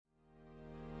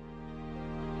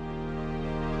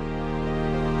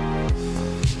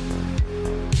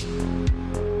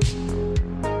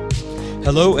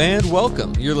Hello and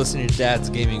welcome. You're listening to Dad's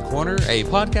Gaming Corner, a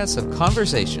podcast of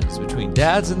conversations between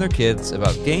dads and their kids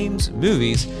about games,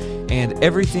 movies, and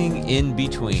everything in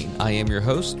between. I am your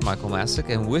host, Michael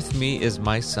Masick, and with me is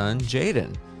my son,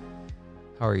 Jaden.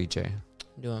 How are you, Jay?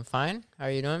 Doing fine. How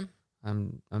are you doing?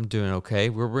 I'm doing okay.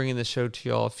 We're bringing the show to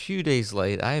y'all a few days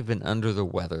late. I have been under the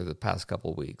weather the past couple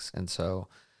of weeks, and so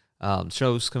the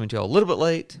show's coming to y'all a little bit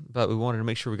late, but we wanted to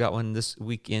make sure we got one this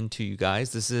weekend to you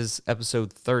guys. This is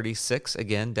episode 36,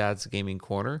 again, Dad's Gaming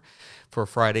Corner, for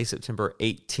Friday, September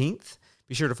 18th.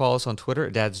 Be sure to follow us on Twitter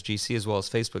at DadsGC, as well as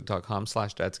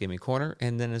Facebook.com/DadsGamingCorner.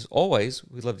 And then, as always,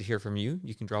 we'd love to hear from you.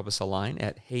 You can drop us a line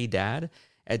at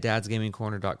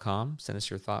heydad@dadsgamingcorner.com. Send us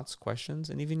your thoughts,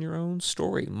 questions, and even your own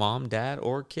story, mom, dad,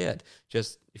 or kid.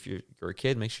 Just, if you're a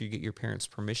kid, make sure you get your parents'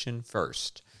 permission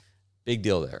first. Big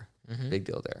deal there. Big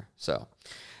deal there. So,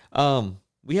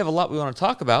 we have a lot we want to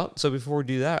talk about. So before we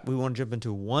do that, we want to jump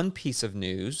into one piece of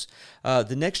news.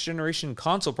 The next generation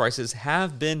console prices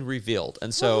have been revealed.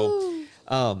 And so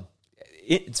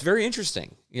it's very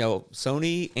interesting. You know,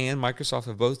 Sony and Microsoft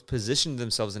have both positioned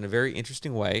themselves in a very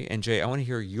interesting way. And Jay, I want to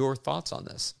hear your thoughts on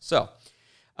this. So,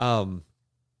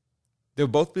 they'll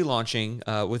both be launching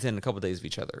within a couple of days of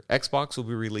each other. Xbox will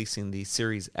be releasing the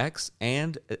Series X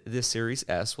and the Series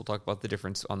S. We'll talk about the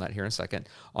difference on that here in a second,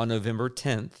 on November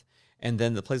 10th. And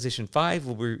then the PlayStation 5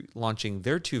 will be launching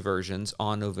their two versions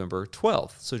on November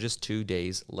 12th, so just 2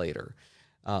 days later.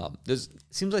 It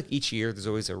seems like each year there's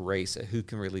always a race at who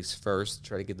can release first,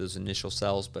 try to get those initial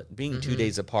sales. But being 2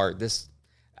 days apart,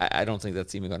 I don't think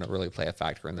that's even going to really play a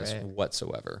factor in this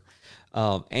whatsoever.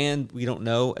 And we don't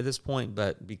know at this point,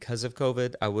 but because of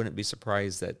COVID, I wouldn't be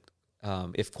surprised that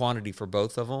if quantity for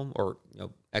both of them, or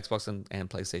Xbox and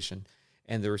PlayStation,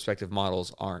 and their respective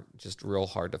models aren't just real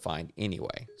hard to find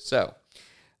anyway. So,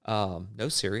 no,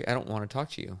 Siri, I don't want to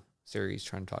talk to you. Siri's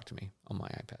trying to talk to me on my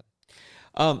iPad.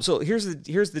 So here's the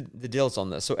deals on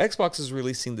this. So Xbox is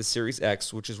releasing the Series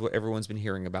X, which is what everyone's been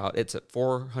hearing about. It's at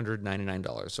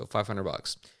 $499, so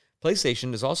 $500.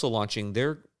 PlayStation is also launching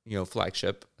their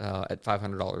flagship at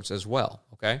 $500 as well.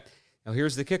 Okay. Now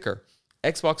here's the kicker.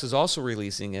 Xbox is also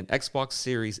releasing an Xbox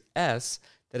Series S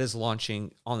that is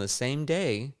launching on the same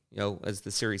day, as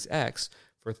the Series X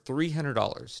for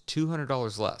 $300,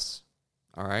 $200 less.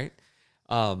 All right.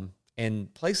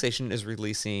 And PlayStation is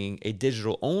releasing a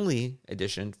digital-only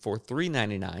edition for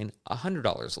 $399,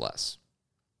 $100 less.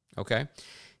 Okay?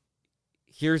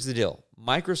 Here's the deal.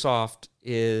 Microsoft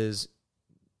is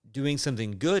doing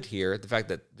something good here. The fact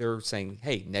that they're saying,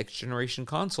 hey, next-generation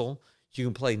console, you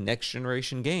can play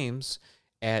next-generation games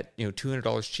at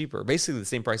 $200 cheaper. Basically the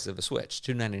same price of a Switch,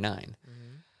 $299.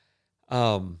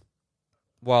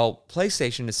 While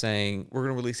PlayStation is saying, we're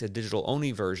going to release a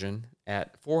digital-only version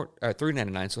at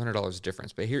 $399, so $100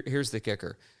 difference. But here's the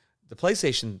kicker. The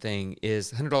PlayStation thing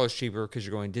is $100 cheaper because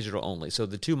you're going digital-only. So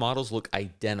the two models look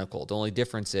identical. The only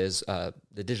difference is the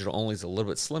digital-only is a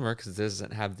little bit slimmer because it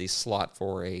doesn't have the slot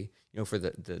for for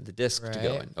the disc to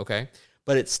go in. Okay,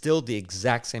 but it's still the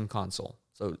exact same console.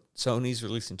 So Sony's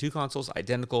releasing two consoles,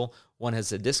 identical. One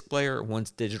has a disc player,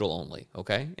 one's digital-only.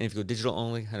 Okay, and if you go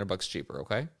digital-only, $100 cheaper.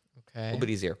 Okay. A little bit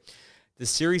easier. The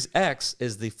Series X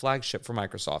is the flagship for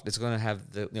Microsoft. It's going to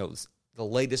have the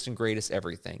latest and greatest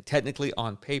everything. Technically,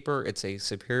 on paper, it's a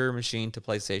superior machine to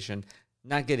PlayStation.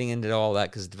 Not getting into all that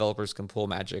because developers can pull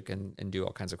magic and do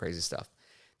all kinds of crazy stuff.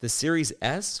 The Series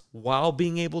S, while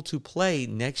being able to play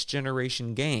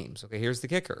next-generation games, okay, here's the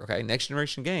kicker, okay,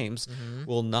 next-generation games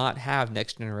will not have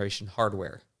next-generation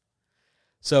hardware.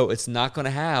 So it's not going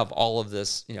to have all of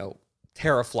this,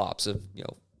 teraflops of,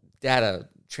 data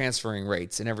transferring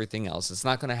rates and everything else. It's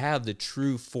not going to have the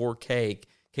true 4K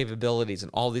capabilities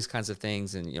and all these kinds of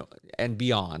things and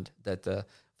beyond that the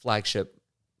flagship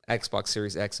Xbox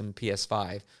Series X and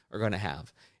PS5 are going to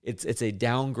have. It's a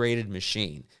downgraded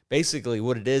machine. Basically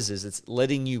what it is it's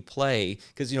letting you play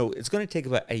because it's going to take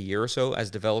about a year or so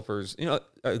as developers,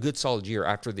 a good solid year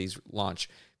after these launch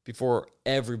before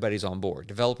everybody's on board.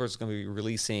 Developers are going to be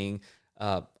releasing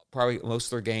probably most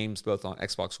of their games both on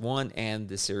Xbox One and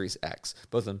the Series X,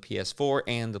 both on PS4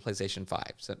 and the PlayStation 5.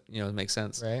 So, it makes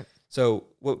sense. Right. So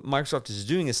what Microsoft is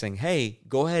doing is saying, hey,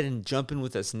 go ahead and jump in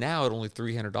with us now at only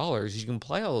 $300. You can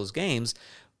play all those games,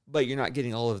 but you're not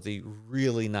getting all of the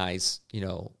really nice,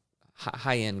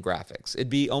 high-end graphics. It'd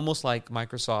be almost like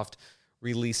Microsoft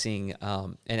releasing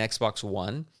an Xbox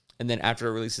One, and then after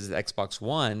it releases the Xbox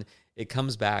One, it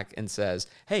comes back and says,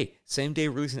 hey, same day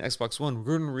releasing Xbox One,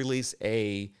 we're going to release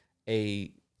a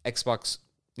Xbox,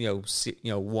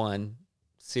 One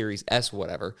Series S,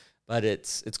 whatever, but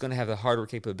it's going to have the hardware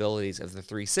capabilities of the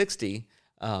 360,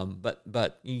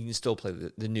 But you can still play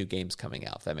the new games coming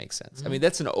out, if that makes sense. I mean,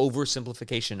 that's an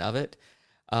oversimplification of it.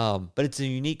 But it's a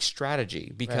unique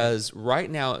strategy because right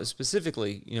now,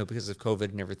 specifically, because of COVID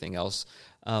and everything else,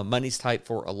 money's tight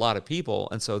for a lot of people.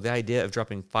 And so the idea of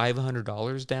dropping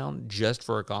 $500 down just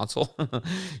for a console,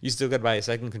 you still got to buy a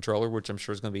second controller, which I'm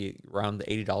sure is going to be around the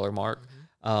 $80 mark.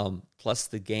 Plus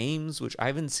the games, which I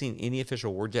haven't seen any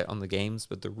official word yet on the games,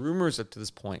 but the rumors up to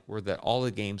this point were that all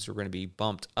the games are going to be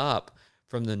bumped up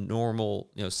from the normal,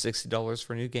 $60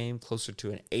 for a new game, closer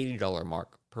to an $80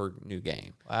 mark per new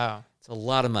game. Wow. It's a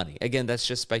lot of money. Again, that's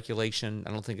just speculation.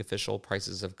 I don't think official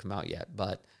prices have come out yet,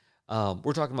 but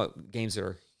we're talking about games that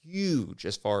are huge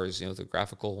as far as, the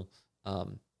graphical,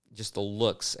 just the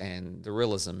looks and the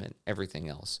realism and everything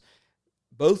else.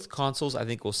 Both consoles, I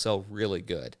think, will sell really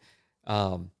good.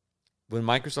 When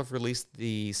Microsoft released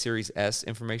the Series S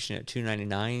information at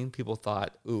 $299, people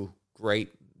thought, "Ooh,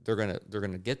 great, they're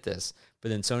gonna get this." But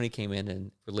then Sony came in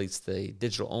and released the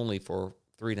digital only for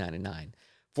 $399.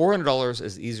 $400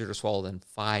 is easier to swallow than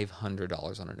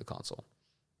 $500 on a new console.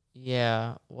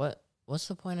 Yeah. What's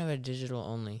the point of a digital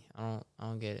only? I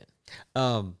don't get it.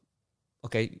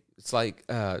 Okay, it's like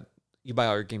you buy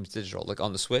all your games digital. Like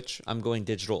on the Switch, I'm going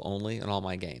digital only on all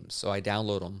my games, so I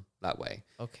download them that way.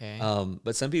 Okay.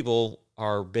 But some people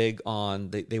are big on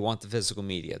they want the physical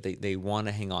media. They want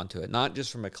to hang on to it, not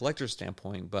just from a collector's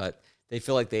standpoint, but they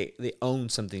feel like they own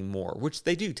something more, which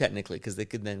they do technically, because they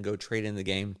could then go trade in the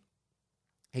game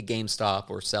at GameStop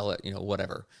or sell it,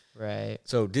 whatever. Right.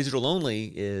 So digital only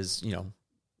is,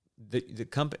 the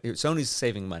company, Sony's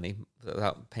saving money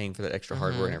without paying for that extra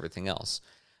hardware and everything else.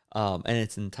 And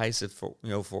it's enticing for,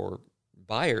 for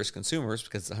buyers, consumers,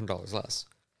 because it's $100 less.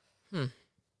 I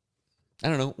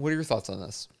don't know. What are your thoughts on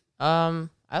this? I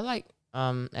like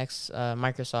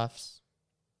Microsoft's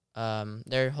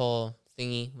their whole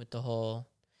thingy with the whole.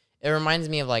 It reminds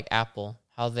me of like Apple,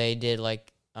 how they did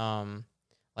like the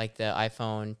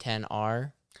iPhone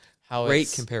XR.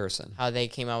 Great comparison. How they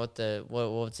came out with the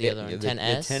what's the other one?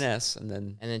 XS. The XS and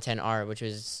then XR, which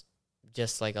was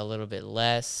just like a little bit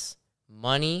less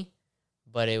money,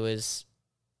 but it was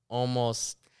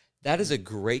almost. That is a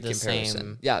great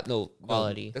comparison. Same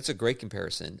quality. That's a great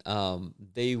comparison.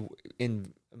 They,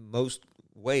 in most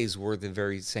ways, were the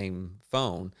very same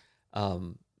phone.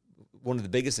 One of the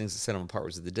biggest things that set them apart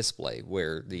was the display,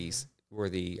 where the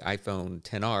iPhone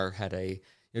XR had a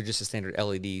just a standard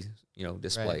LED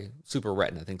display, Super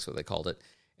Retina, I think is what they called it,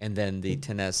 and then the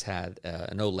XS had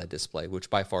an OLED display, which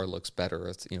by far looks better.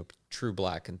 It's true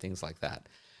black and things like that.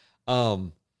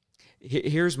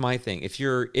 Here's my thing. If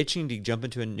you're itching to jump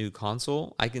into a new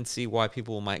console, I can see why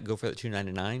people might go for that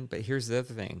 $299. But here's the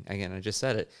other thing. Again, I just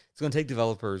said it. It's going to take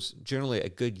developers generally a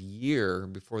good year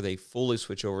before they fully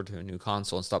switch over to a new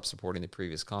console and stop supporting the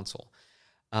previous console.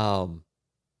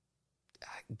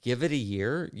 Give it a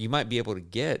year. You might be able to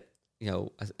get,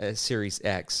 a Series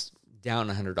X down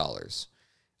 $100.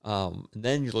 And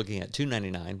then you're looking at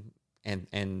 $299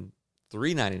 and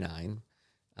 $399.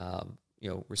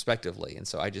 Respectively. And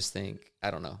so I just think, I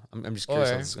don't know. I'm just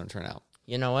curious how this is going to turn out.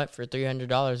 You know what? For $300,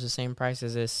 the same price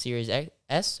as this Series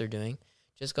S they're doing,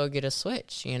 just go get a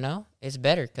Switch, It's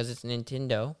better because it's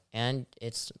Nintendo and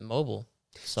it's mobile.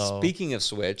 So speaking of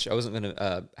Switch, I wasn't going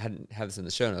to have this in the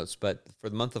show notes, but for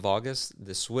the month of August,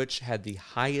 the Switch had the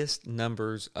highest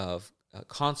numbers of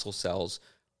console sales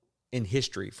in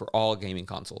history for all gaming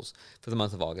consoles for the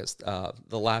month of August.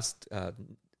 The last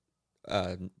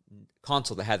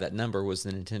console that had that number was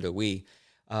the Nintendo Wii.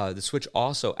 The Switch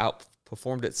also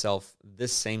outperformed itself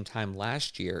this same time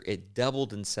last year. It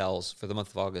doubled in sales for the month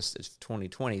of August of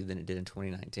 2020 than it did in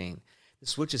 2019. The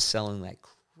Switch is selling like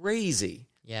crazy.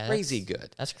 Yeah, crazy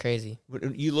good. That's crazy.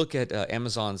 You look at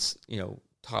Amazon's,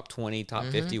 top 20, top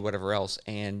 50, whatever else,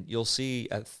 and you'll see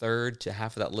a third to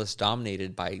half of that list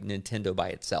dominated by Nintendo by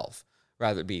itself.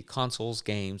 Rather it be consoles,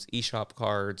 games, eShop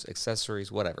cards,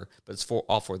 accessories, whatever. But it's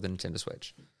all for the Nintendo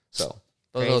Switch. So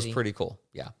that was pretty cool.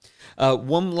 Yeah.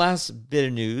 One last bit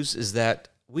of news is that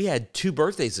we had 2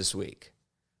 birthdays this week.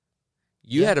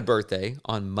 You had a birthday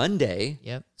on Monday.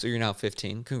 Yep. So you're now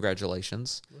 15.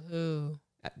 Congratulations. Woohoo.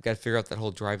 Got to figure out that whole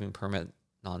driving permit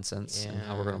nonsense and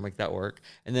how we're going to make that work.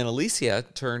 And then Alicia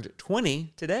turned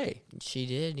 20 today. She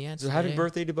did, yeah. So happy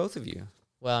birthday to both of you.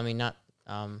 Well, I mean, not...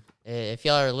 if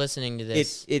y'all are listening to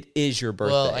this... It is your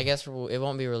birthday. Well, I guess it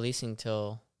won't be releasing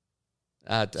till...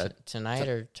 tonight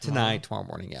or tomorrow? Tomorrow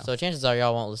morning, yeah. So chances are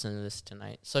y'all won't listen to this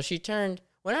tonight. So she turned...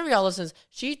 Whenever y'all listens,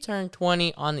 she turned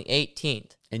 20 on the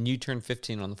 18th. And you turned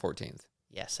 15 on the 14th.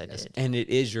 Yes, I did. And it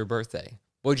is your birthday.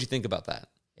 What did you think about that?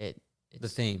 It's the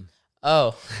theme.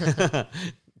 Oh.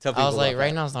 Tell people I was like, about right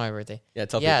that. now it's not my birthday. Yeah,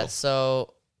 tell people. Yeah,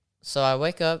 so so I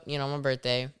wake up, on my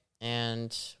birthday,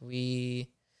 and we're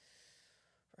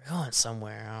going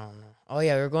somewhere. I don't know. Oh,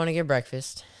 yeah, we were going to get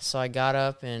breakfast. So I got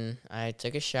up and I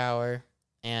took a shower,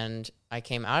 and I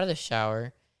came out of the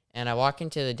shower, and I walk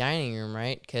into the dining room,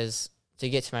 right? Because to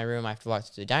get to my room, I have to walk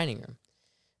through the dining room.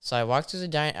 So I walk through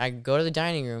I go to the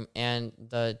dining room, and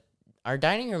our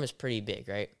dining room is pretty big,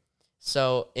 right?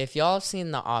 So if y'all have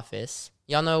seen The Office,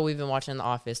 y'all know we've been watching The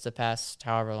Office the past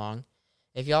however long.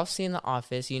 If y'all have seen The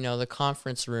Office, the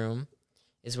conference room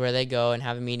is where they go and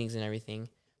have meetings and everything.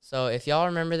 So if y'all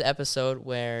remember the episode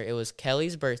where it was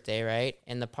Kelly's birthday, right?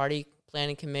 And the party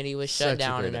planning committee was shut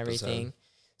down and everything. Episode.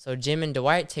 So Jim and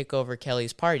Dwight take over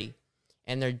Kelly's party,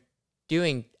 and they're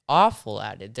doing awful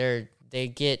at it. They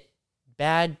get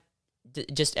bad,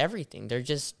 just everything. They're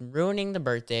just ruining the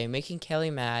birthday, making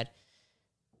Kelly mad.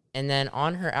 And then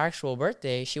on her actual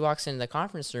birthday, she walks into the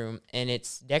conference room, and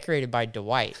it's decorated by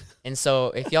Dwight. And so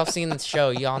if y'all seen the show,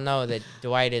 y'all know that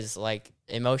Dwight is, like,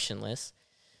 emotionless.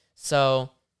 So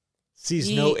sees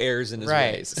no airs in his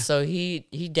ways. So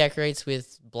he decorates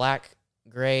with black,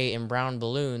 gray, and brown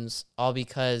balloons, all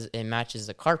because it matches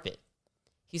the carpet.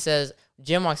 He says,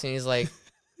 Jim walks in, he's like,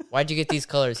 why'd you get these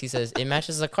colors? He says, it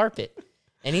matches the carpet.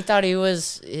 And he thought it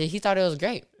was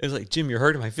great. It was like, Jim, you're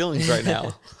hurting my feelings right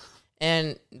now.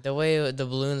 And the way the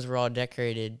balloons were all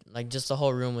decorated, like just the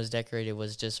whole room was decorated,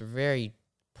 was just very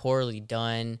poorly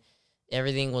done.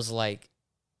 Everything was like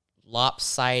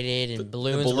lopsided, and the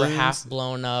balloons were half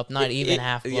blown up, not even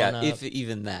half blown up. Yeah, if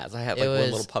even that. I had like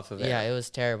one little puff of air. Yeah, it was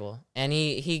terrible. And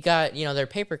he got, their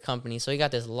paper company, so he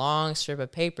got this long strip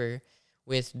of paper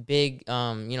with big,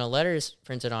 letters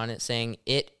printed on it saying,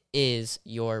 "It is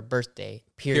your birthday,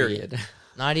 period."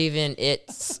 Not even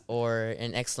it's or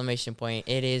an exclamation point.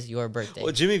 It is your birthday.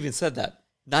 Well, Jim even said that.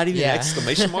 Not even an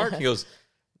exclamation mark. He goes,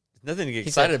 nothing to get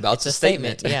excited about. It's a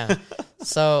statement. Yeah.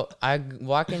 So I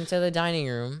walk into the dining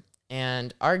room,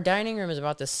 and our dining room is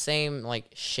about the same like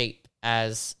shape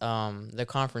as the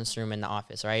conference room in the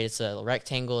office, right? It's a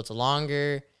rectangle. It's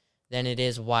longer than it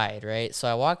is wide, right? So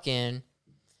I walk in,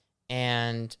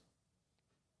 and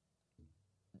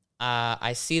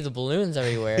I see the balloons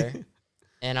everywhere.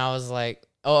 And I was like,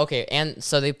 oh, okay. And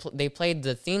so they played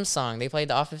the theme song. They played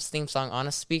the Office theme song on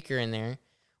a speaker in there,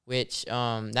 which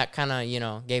that kind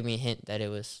of, gave me a hint that it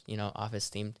was,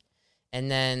 Office themed. And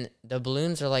then the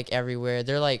balloons are like everywhere.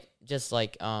 They're like, just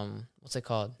like, what's it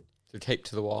called? They're taped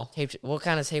to the wall. Taped. What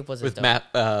kind of tape was it? With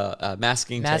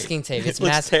masking tape. Masking tape. It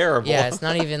looks terrible. Yeah, it's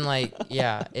not even like,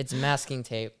 it's masking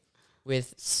tape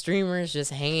with streamers just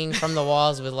hanging from the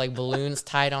walls with like balloons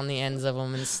tied on the ends of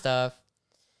them and stuff.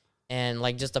 And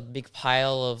like just a big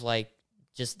pile of like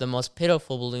just the most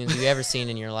pitiful balloons you've ever seen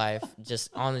in your life, just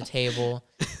on the table.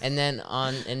 And then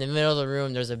in the middle of the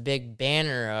room, there's a big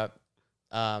banner up,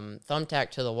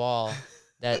 thumbtack to the wall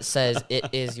that says,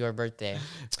 "It is your birthday."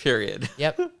 Period.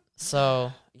 Yep.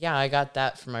 So yeah, I got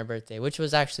that for my birthday, which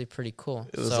was actually pretty cool.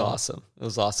 It was awesome. It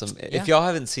was awesome. Yeah. If y'all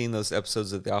haven't seen those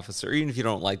episodes of The Office, or even if you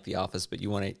don't like The Office, but you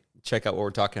want to check out what we're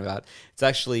talking about, it's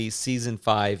actually season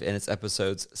 5 and it's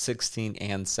episodes 16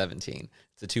 and 17.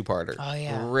 It's a 2-parter. Oh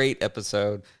yeah, great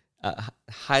episode.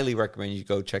 Highly recommend you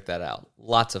go check that out.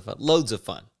 Lots of fun, loads of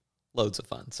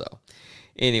fun. So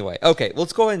anyway, okay,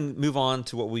 let's go ahead and move on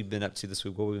to what we've been up to this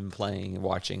week, what we've been playing and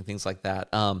watching, things like that.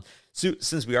 So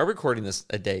since we are recording this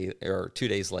a day or 2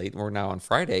 days late, we're now on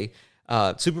Friday.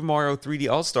 Super Mario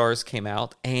 3D All-Stars came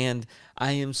out, and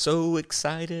I am so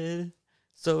excited.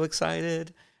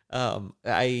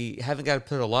 I haven't got to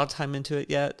put a lot of time into it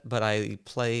yet, but I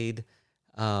played,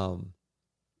 I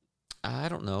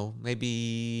don't know,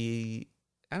 maybe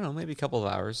a couple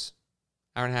of hours,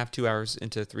 hour and a half, 2 hours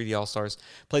into 3D All-Stars.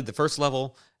 Played the first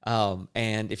level,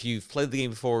 and if you've played the game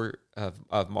before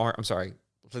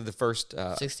played the first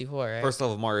 64, right? First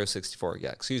level of Mario 64,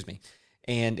 yeah, excuse me.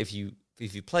 And if you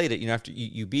played it, after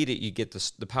you beat it, you get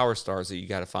the power stars that you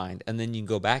got to find, and then you can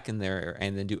go back in there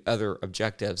and then do other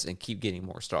objectives and keep getting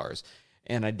more stars.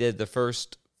 And I did the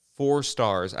first 4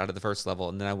 stars out of the first level,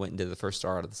 and then I went and did the first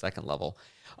star out of the second level.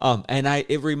 And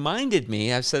it reminded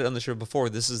me, I've said it on the show before,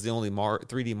 this is the only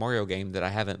 3D Mario game that I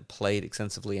haven't played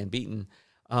extensively and beaten.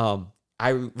 I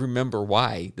remember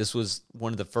why. This was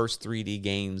one of the first 3D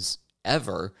games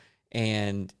ever,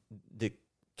 and the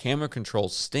camera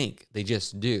controls stink. They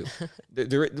just do.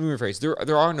 Let me rephrase.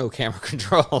 There are no camera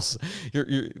controls.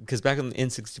 Because back on the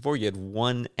N64, you had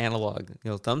one analog,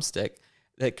 thumbstick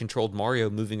that controlled Mario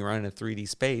moving around in a 3D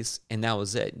space, and that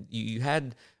was it. You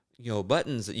had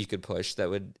buttons that you could push that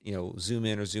would zoom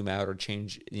in or zoom out or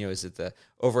change. Is it the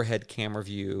overhead camera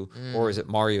view or is it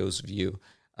Mario's view,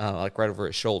 like right over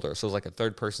his shoulder? So it was like a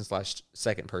third person /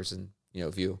 second person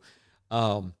view.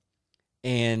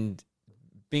 And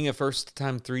being a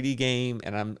first-time 3D game,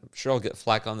 and I'm sure I'll get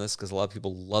flack on this because a lot of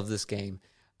people love this game.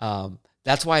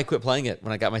 That's why I quit playing it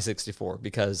when I got my 64,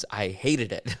 because I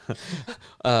hated it.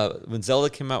 When Zelda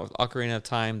came out with Ocarina of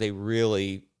Time, they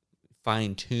really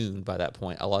fine-tuned by that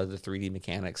point a lot of the 3D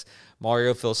mechanics.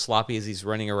 Mario feels sloppy as he's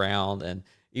running around, and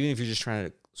even if you're just trying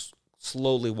to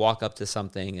slowly walk up to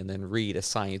something and then read a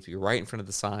sign, you have to be right in front of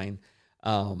the sign.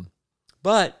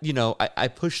 But, I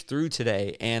pushed through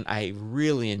today, and I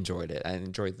really enjoyed it. I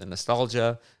enjoyed the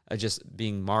nostalgia of just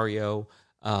being Mario,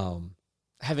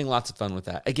 having lots of fun with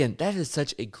that. Again, that is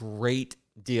such a great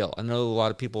deal. I know a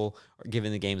lot of people are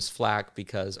giving the games flack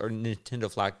or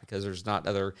Nintendo flack because there's not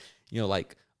other,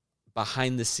 like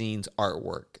behind-the-scenes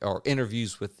artwork or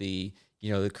interviews with the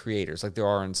creators like there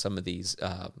are in some of these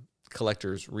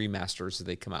collectors remasters that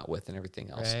they come out with and everything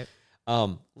else. Right.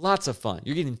 Lots of fun.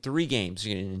 You're getting 3 games.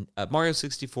 You're getting Mario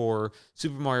 64,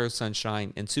 Super Mario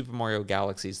Sunshine, and Super Mario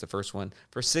Galaxy is the first one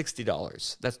for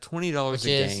 $60. That's $20 Which a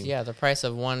is, game. yeah, the price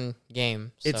of one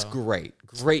game. So. It's great.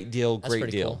 Great deal. That's Great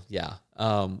pretty deal. cool.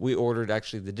 Yeah. We ordered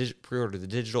actually pre-ordered the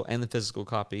digital and the physical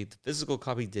copy. The physical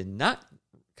copy did not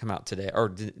come out today, or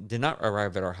did not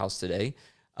arrive at our house today.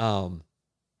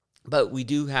 But we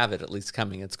do have it at least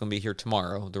coming. It's going to be here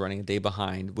tomorrow. They're running a day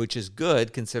behind, which is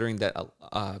good considering that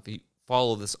if you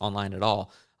follow this online at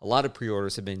all, a lot of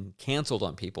pre-orders have been canceled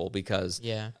on people because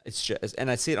it's just, and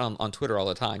I see it on Twitter all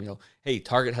the time, hey,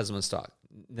 Target has them in stock.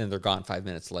 Then they're gone 5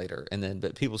 minutes later.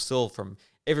 But people still from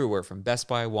everywhere, from Best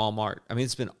Buy, Walmart. I mean,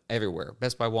 it's been everywhere.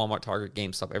 Best Buy, Walmart, Target,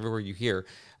 GameStop, everywhere you hear.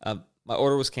 My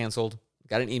order was canceled.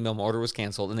 Got an email, my order was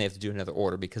canceled, and they have to do another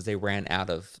order because they ran out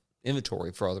of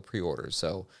inventory for all the pre-orders.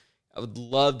 So I would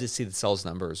love to see the sales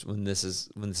numbers when this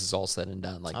is all said and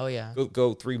done. Like,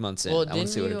 go 3 months in. I want to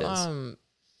see what it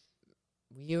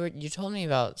is. You told me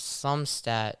about some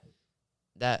stat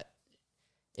that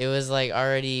it was like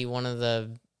already one of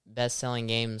the best-selling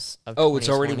games of 2020. It's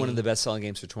already one of the best-selling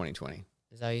games for 2020.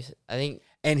 Is that what you said? I think.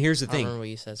 And here's the I thing. don't remember what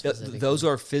you said specifically. Those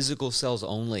are physical sales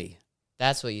only.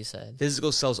 That's what you said.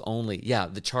 Physical sales only. Yeah,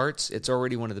 the charts, it's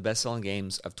already one of the best-selling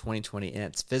games of 2020, and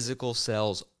it's physical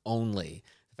sales only.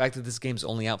 The fact that this game's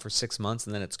only out for 6 months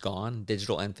and then it's gone,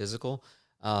 digital and physical,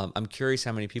 I'm curious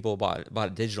how many people bought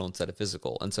it digital instead of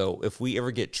physical. And so if we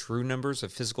ever get true numbers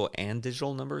of physical and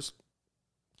digital numbers,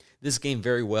 this game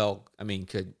very well,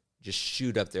 could just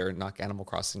shoot up there and knock Animal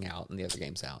Crossing out and the other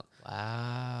games out.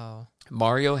 Wow.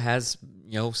 Mario has,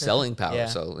 selling power. Yeah.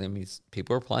 So,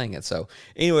 people are playing it. So,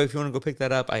 anyway, if you want to go pick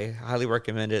that up, I highly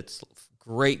recommend it. It's a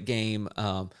great game.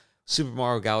 Super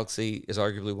Mario Galaxy is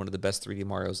arguably one of the best 3D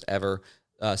Marios ever.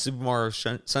 Super Mario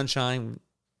Sunshine,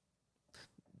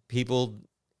 people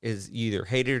is you either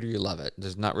hate it or you love it.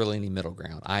 There's not really any middle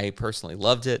ground. I personally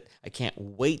loved it. I can't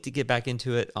wait to get back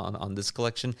into it on this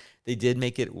collection. They did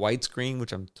make it widescreen,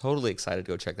 which I'm totally excited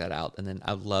to go check that out. And then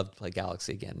I'd love to play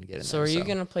Galaxy again and get in there. So are you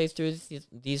going to play through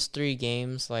these 3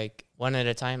 games like one at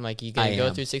a time? Like you going to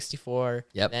go through 64,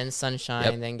 then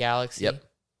Sunshine, then Galaxy?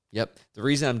 Yep. The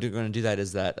reason I'm going to do that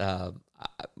is that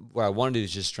what I want to do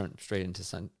is just jump straight into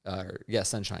Sunshine,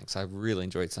 because I really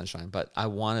enjoyed Sunshine. But I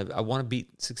want to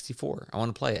beat 64. I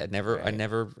want to play it. I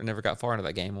never got far into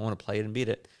that game. I want to play it and beat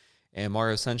it. And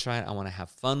Mario Sunshine, I want to have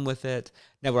fun with it.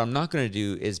 Now, what I'm not going to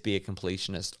do is be a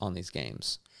completionist on these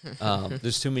games.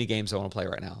 There's too many games I want to play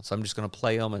right now, so I'm just going to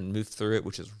play them and move through it,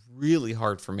 which is really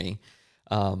hard for me.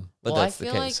 But that's the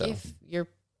case. Like if you're,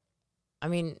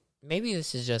 maybe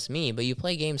this is just me, but you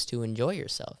play games to enjoy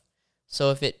yourself.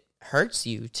 So if it hurts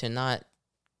you to not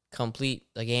complete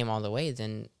the game all the way,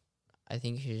 then I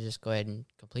think you should just go ahead and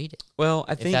complete it. Well,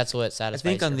 I think that's what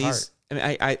satisfies your heart.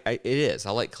 It is.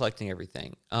 I like collecting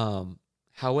everything.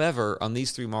 However, on these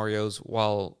 3 Marios,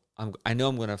 while I know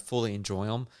I'm going to fully enjoy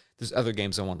them, there's other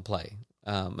games I want to play,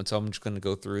 and so I'm just going to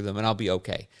go through them, and I'll be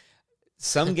okay.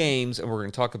 Some games, and we're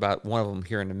going to talk about one of them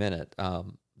here in a minute.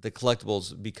 The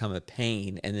collectibles become a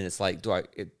pain, and then it's like,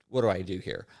 what do I do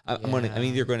here? I'm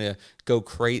either going to go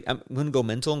crazy. I'm going to go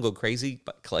mental and go crazy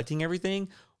by collecting everything,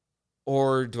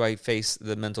 or do I face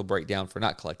the mental breakdown for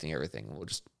not collecting everything? We'll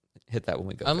just hit that when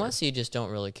we go. Unless you just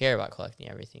don't really care about collecting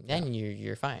everything, then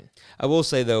you're fine. I will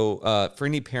say though, for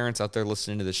any parents out there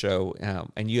listening to the show,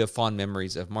 and you have fond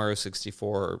memories of Mario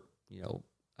 64,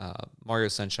 Mario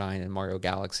Sunshine and Mario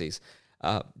Galaxies,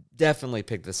 definitely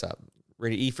pick this up.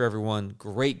 Rated E for everyone.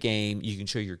 Great game. You can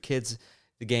show your kids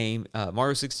the game.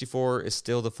 Mario 64 is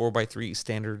still the 4x3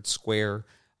 standard square,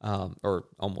 or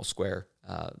almost square.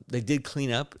 They did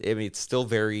clean up. It's still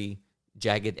very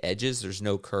jagged edges. There's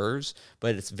no curves,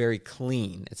 but it's very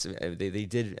clean. They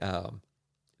did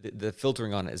the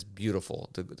filtering on it is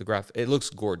beautiful. The graph, it looks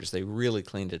gorgeous. They really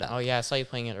cleaned it up. Oh yeah, I saw you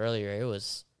playing it earlier. It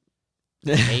was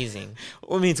amazing.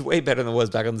 Well, I mean, it's way better than it was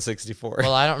back on the 64.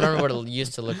 Well, I don't remember what it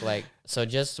used to look like, so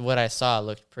just what I saw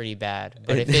looked pretty bad.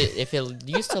 But if it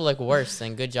used to look worse,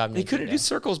 then good job. They couldn't do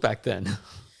circles back then.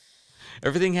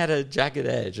 Everything had a jagged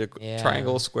edge, a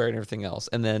triangle, square, and everything else.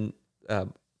 And then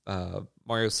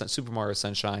Super Mario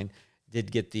Sunshine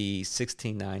did get the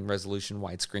 16:9 resolution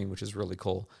widescreen, which is really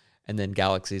cool. And then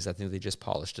Galaxies, I think they just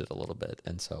polished it a little bit.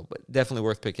 And so, but definitely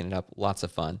worth picking it up. Lots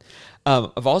of fun.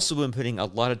 I've also been putting a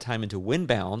lot of time into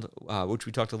Windbound, which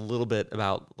we talked a little bit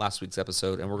about last week's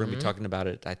episode. And we're going to be talking about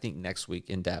it, I think, next week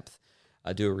in depth.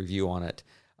 Do a review on it.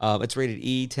 It's rated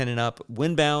E, 10 and up.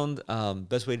 Windbound,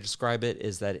 best way to describe it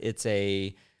is that it's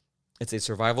a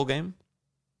survival game.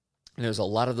 And there's a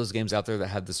lot of those games out there that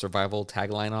have the survival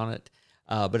tagline on it.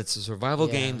 But it's a survival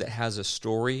game that has a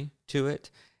story to it.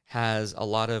 Has a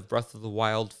lot of Breath of the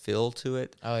Wild feel to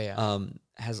it. Oh yeah.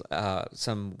 Has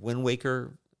some Wind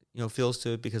Waker, feels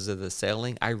to it because of the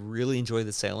sailing. I really enjoy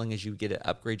the sailing as you get to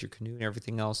upgrade your canoe and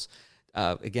everything else.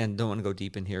 Again, don't want to go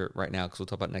deep in here right now because we'll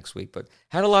talk about it next week. But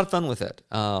had a lot of fun with it.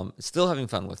 Still having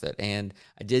fun with it, and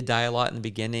I did die a lot in the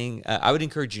beginning. I would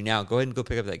encourage you now, go ahead and go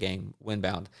pick up that game,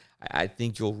 Windbound. I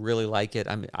think you'll really like it.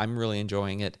 I'm really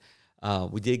enjoying it.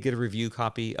 We did get a review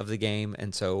copy of the game,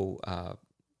 and so.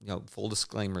 Full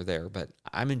disclaimer there, but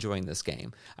I'm enjoying this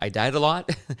game. I died a lot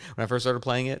when I first started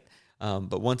playing it,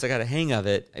 but once I got a hang of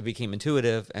it, it became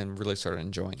intuitive and really started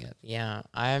enjoying it. Yeah,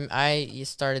 I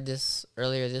started this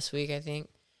earlier this week, I think,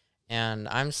 and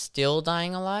I'm still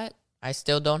dying a lot. I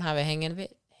still don't have a hang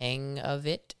of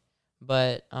it,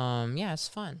 but yeah, it's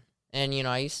fun. And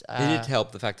I used it did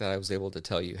help the fact that I was able to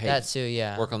tell you, hey, that too,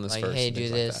 yeah, work on this first. Hey, do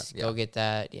this, go get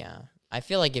that. Yeah, I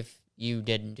feel like if you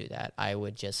didn't do that, I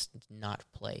would just not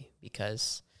play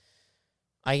because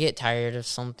I get tired of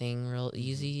something real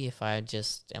easy if I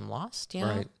just am lost,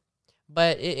 Right.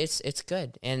 But it's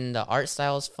good, and the art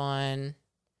style is fun.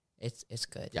 It's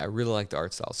good. Yeah, I really like the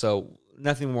art style. So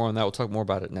nothing more on that. We'll talk more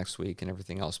about it next week and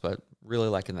everything else, but really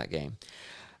liking that game.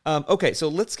 Okay, so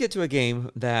let's get to a game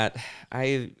that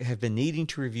I have been needing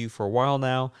to review for a while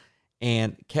now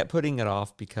and kept putting it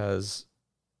off because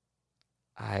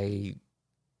I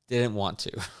didn't want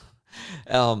to.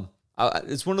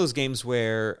 It's one of those games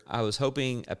where I was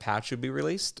hoping a patch would be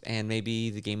released and maybe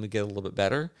the game would get a little bit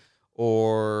better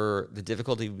or the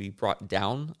difficulty would be brought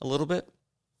down a little bit.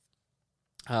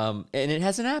 And it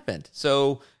hasn't happened.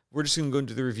 So we're just going to go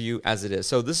into the review as it is.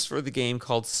 So this is for the game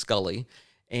called Scully.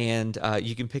 And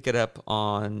you can pick it up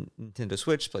on Nintendo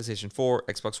Switch, PlayStation 4,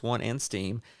 Xbox One, and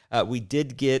Steam. We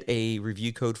did get a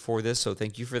review code for this, so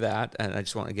thank you for that. And I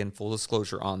just want, again, full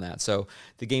disclosure on that. So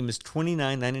the game is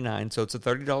 $29.99, so it's a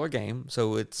 $30 game.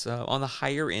 So it's on the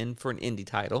higher end for an indie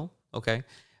title, okay?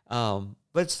 But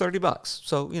it's $30.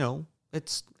 So,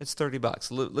 it's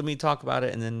 $30. Let me talk about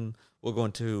it, and then we'll go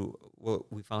into what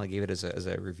we finally gave it as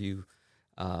a review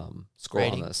score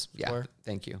on this. Yeah, score.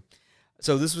 Thank you.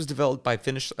 So this was developed by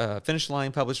Finish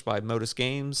Line, published by Modus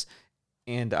Games,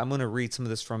 and I'm going to read some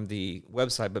of this from the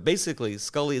website. But basically,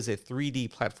 Scully is a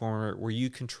 3D platformer where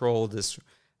you control this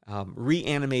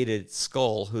reanimated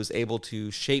skull who is able to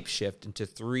shapeshift into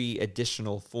 3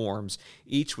 additional forms,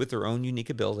 each with their own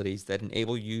unique abilities that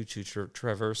enable you to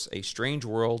traverse a strange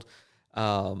world,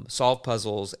 solve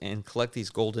puzzles, and collect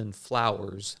these golden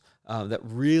flowers that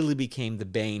really became the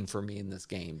bane for me in this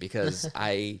game because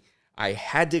I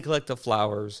had to collect the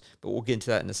flowers, but we'll get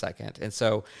into that in a second. And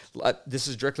so this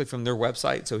is directly from their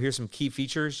website. So here's some key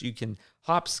features. You can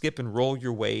hop, skip, and roll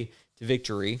your way to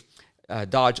victory.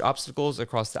 Dodge obstacles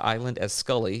across the island as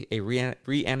Scully, a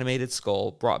reanimated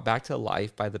skull brought back to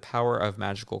life by the power of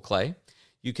magical clay.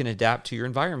 You can adapt to your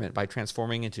environment by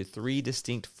transforming into 3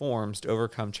 distinct forms to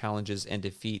overcome challenges and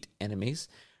defeat enemies.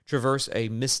 Traverse a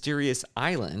mysterious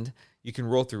island. You can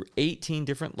roll through 18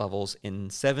 different levels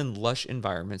in 7 lush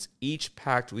environments, each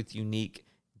packed with unique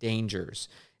dangers.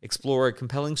 Explore a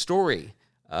compelling story.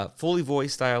 Fully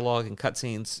voiced dialogue and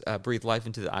cutscenes breathe life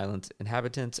into the island's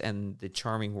inhabitants and the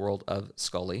charming world of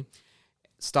Scully.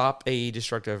 Stop a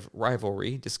destructive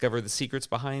rivalry. Discover the secrets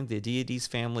behind the deities'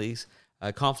 families'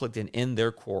 conflict and end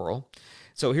their quarrel.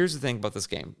 So here's the thing about this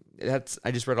game.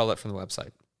 I just read all that from the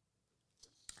website.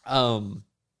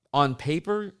 On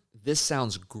paper, this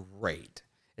sounds great.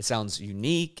 It sounds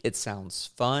unique. It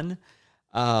sounds fun,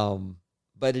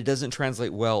 but it doesn't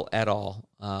translate well at all.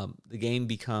 The game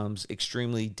becomes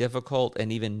extremely difficult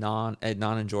and even a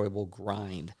non-enjoyable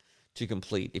grind to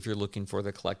complete if you're looking for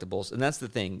the collectibles. And that's the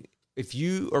thing. If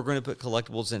you are going to put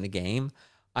collectibles in a game,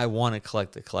 I want to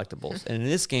collect the collectibles. And in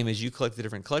this game, as you collect the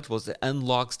different collectibles, it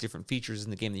unlocks different features in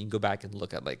the game that you can go back and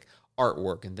look at, like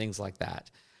artwork and things like that.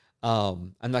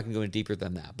 I'm not going to go any deeper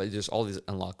than that, but there's all these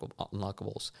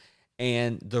unlockables.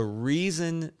 And the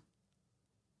reason,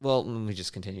 well, let me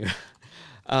just continue.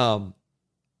 The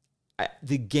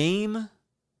game,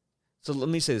 so let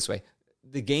me say this way.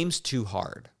 The game's too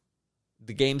hard.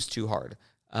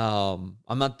 I'm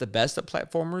not the best at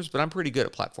platformers, but I'm pretty good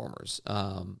at platformers.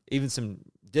 Even some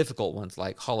difficult ones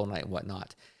like Hollow Knight and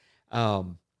whatnot.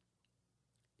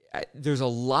 There's a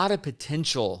lot of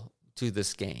potential to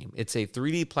this game. It's a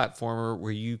 3D platformer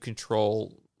where you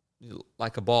control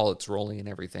like a ball that's rolling and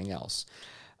everything else.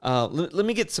 Let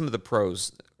me get some of the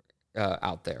pros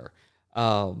out there.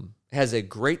 Has a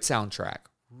great soundtrack.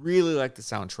 Really like the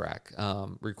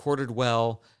soundtrack. Recorded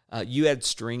well. You add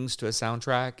strings to a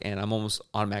soundtrack, and I'm almost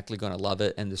automatically going to love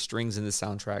it. And the strings in the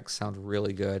soundtrack sound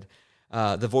really good.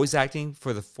 The voice acting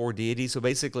for the 4 deities. So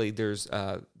basically, there's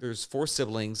 4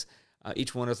 siblings.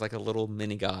 Each one is like a little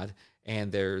mini god,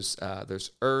 and there's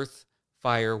earth,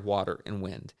 fire, water, and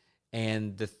wind.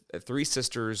 And the 3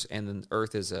 sisters, and then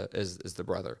Earth is the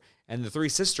brother. And the 3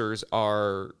 sisters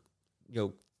are,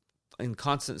 in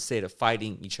constant state of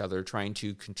fighting each other, trying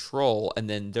to control and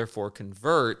then therefore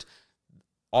convert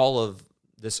all of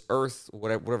this Earth,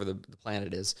 whatever the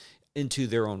planet is, into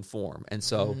their own form. And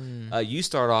so you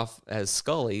start off as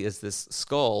Scully, as this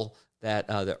skull that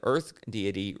the Earth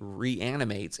deity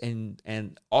reanimates,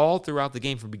 and all throughout the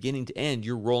game, from beginning to end,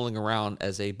 you're rolling around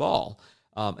as a ball.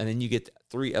 And then you get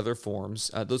 3 other forms.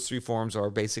 Those 3 forms are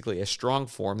basically a strong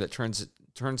form that turns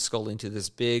Scully into this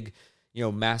big,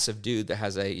 massive dude that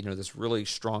has a, this really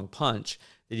strong punch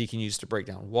that he can use to break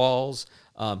down walls.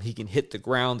 He can hit the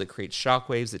ground that creates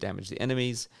shockwaves that damage the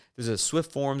enemies. There's a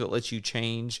swift form that lets you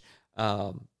change,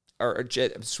 or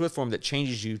a swift form that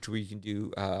changes you to where you can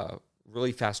do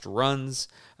really fast runs,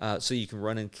 so you can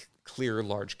run and clear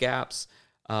large gaps.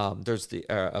 There's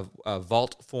a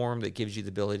vault form that gives you the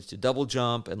ability to double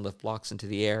jump and lift blocks into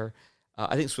the air.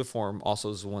 I think swift form also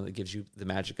is the one that gives you the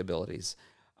magic abilities.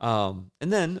 And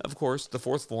then, of course, the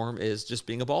 4th form is just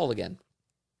being a ball again.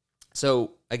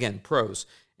 So, again, pros.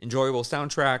 Enjoyable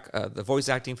soundtrack. The voice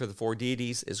acting for the 4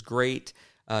 deities is great.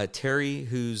 Terry,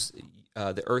 who's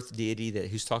the Earth deity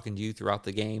who's talking to you throughout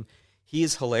the game, he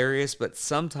is hilarious, but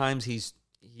sometimes he's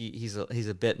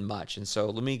a bit much. And so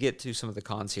let me get to some of the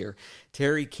cons here.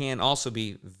 Terry can also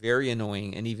be very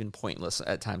annoying and even pointless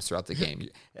at times throughout the game.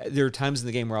 There are times in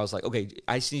the game where I was like, okay,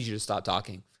 I just need you to stop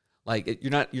talking. Like,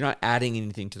 you're not adding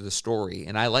anything to the story,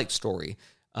 and I like story.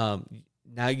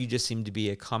 Now you just seem to be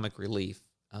a comic relief,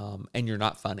 and you're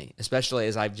not funny, especially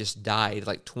as I've just died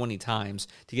like 20 times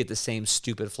to get the same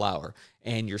stupid flower,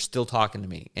 and you're still talking to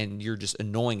me, and you're just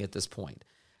annoying at this point.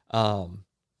 But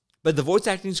the voice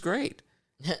acting is great.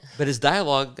 But his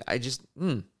dialogue, it's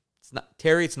not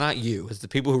Terry. It's not you. It's the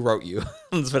people who wrote you.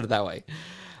 Let's put it that way.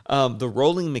 The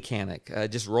rolling mechanic,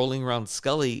 just rolling around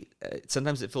Scully.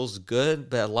 Sometimes it feels good,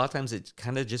 but a lot of times it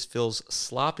kind of just feels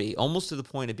sloppy, almost to the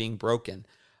point of being broken.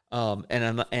 And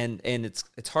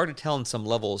it's hard to tell in some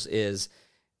levels is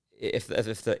if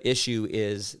the issue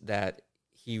is that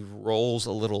he rolls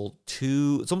a little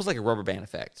too. It's almost like a rubber band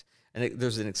effect. And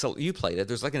there's you played it.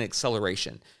 There's like an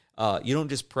acceleration. You don't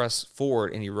just press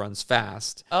forward and he runs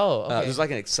fast. Oh, okay. There's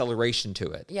like an acceleration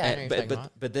to it. Yeah, I know what you're talking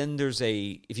about. But then there's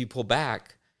if you pull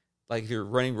back, like if you're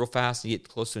running real fast and you get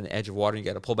close to an edge of water, you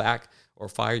got to pull back, or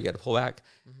fire, you got to pull back.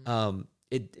 Mm-hmm.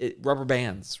 It rubber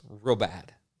bands real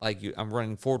bad. Like I'm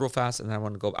running forward real fast, and then I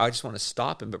want to go. I just want to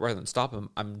stop him, but rather than stop him,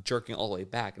 I'm jerking all the way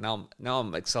back. Now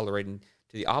I'm accelerating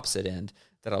to the opposite end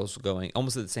that I was going,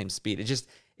 almost at the same speed.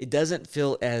 It doesn't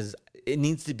feel as. It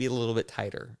needs to be a little bit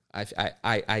tighter.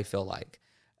 I feel like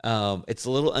it's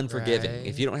a little unforgiving. Right.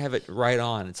 If you don't have it right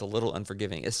on, it's a little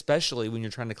unforgiving, especially when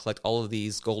you're trying to collect all of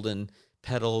these golden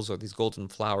petals or these golden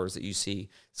flowers that you see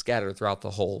scattered throughout the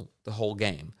whole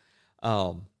game.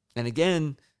 And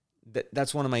again,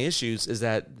 that's one of my issues is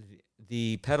that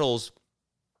the petals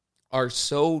are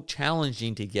so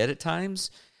challenging to get at times.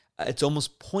 It's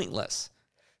almost pointless.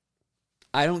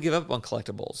 I don't give up on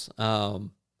collectibles.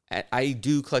 I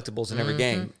do collectibles in every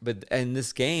game, but in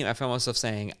this game, I found myself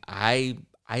saying, I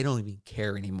don't even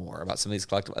care anymore about some of these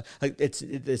collectibles. Like it's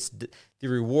the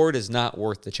reward is not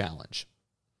worth the challenge.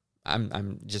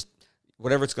 I'm just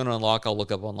whatever it's going to unlock, I'll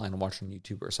look up online and watch on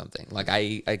YouTube or something. Like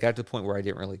I got to the point where I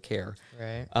didn't really care.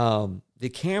 Right. The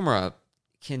camera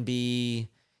can be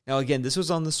now again. This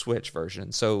was on the Switch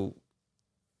version, so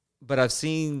but I've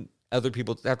seen other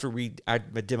people after I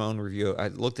did my own review. I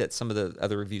looked at some of the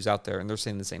other reviews out there, and they're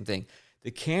saying the same thing.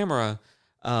 The camera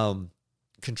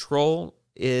control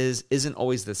isn't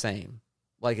always the same.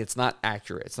 Like it's not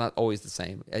accurate. It's not always the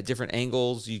same. At different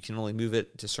angles, you can only move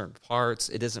it to certain parts.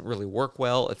 It doesn't really work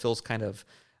well. It feels kind of,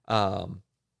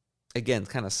 again,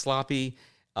 kind of sloppy.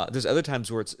 There's other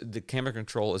times where the camera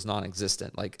control is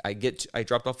non-existent. Like I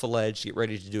dropped off a ledge, get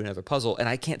ready to do another puzzle, and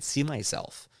I can't see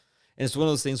myself. And it's one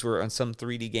of those things where on some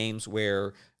 3D games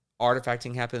where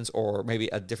artifacting happens or maybe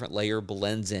a different layer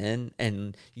blends in,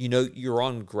 and you're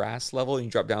on grass level and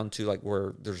you drop down to like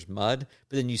where there's mud,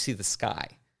 but then you see the sky.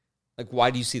 Like,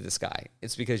 why do you see the sky?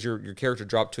 It's because your character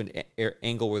dropped to an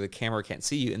angle where the camera can't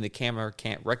see you, and the camera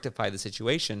can't rectify the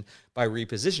situation by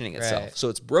repositioning itself. Right. So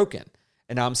it's broken.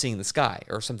 And now I'm seeing the sky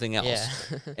or something else.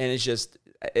 Yeah. And it's just,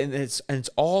 and it's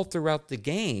all throughout the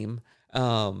game.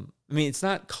 I mean, it's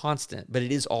not constant, but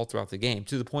it is all throughout the game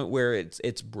to the point where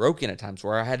it's broken at times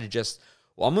where I had to just,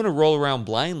 I'm going to roll around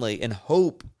blindly and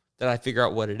hope that I figure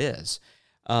out what it is.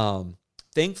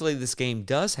 Thankfully, this game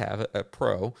does have a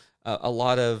pro. A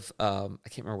lot of, I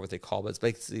can't remember what they call it, but it's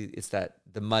basically,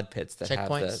 the mud pits that have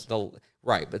the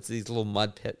right, but it's these little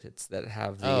mud pits that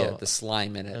have the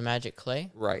slime in it. The magic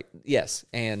clay? Right, yes.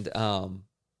 And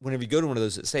whenever you go to one of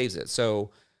those, it saves it.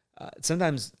 So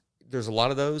sometimes there's a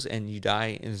lot of those and you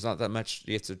die and there's not that much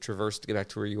you have to traverse to get back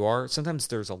to where you are. Sometimes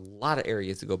there's a lot of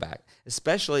areas to go back,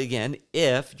 especially, again,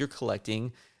 if you're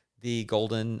collecting the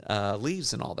golden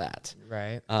leaves and all that.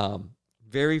 Right.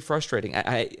 Very frustrating.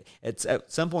 It's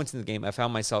at some points in the game, I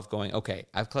found myself going, okay,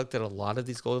 I've collected a lot of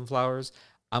these golden flowers.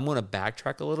 I'm going to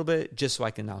backtrack a little bit just so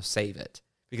I can now save it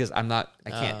because I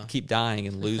can't keep dying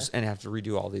and lose and have to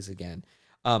redo all these again.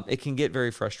 It can get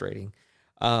very frustrating.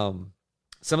 Some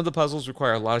of the puzzles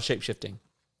require a lot of shape-shifting.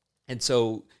 And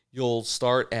so you'll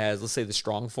start as, let's say, the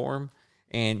strong form,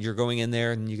 and you're going in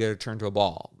there and you get to turn to a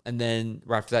ball. And then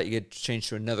right after that, you get to change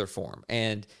to another form.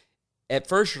 And at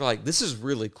first, you're like, this is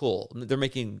really cool. They're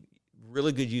making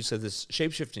really good use of this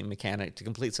shape-shifting mechanic to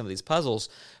complete some of these puzzles.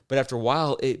 But after a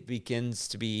while, it begins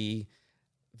to be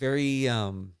very,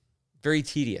 very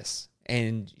tedious.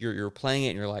 And you're playing it,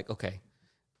 and you're like, okay,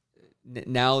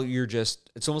 now you're just.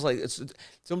 It's almost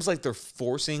like they're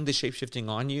forcing the shape-shifting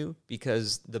on you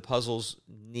because the puzzles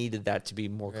needed that to be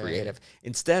more creative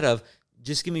instead of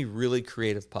just give me really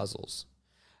creative puzzles.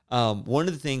 One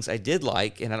of the things I did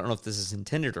like, and I don't know if this is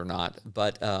intended or not,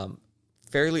 but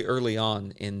fairly early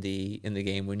on in the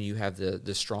game when you have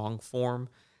the strong form,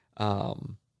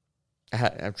 I'm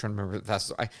trying to remember if that's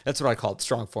what I call it,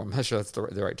 strong form. I'm not sure that's the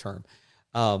right term.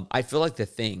 I feel like the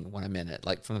Thing when I'm in it,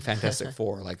 like from the Fantastic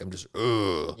Four, like I'm just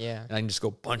and I can just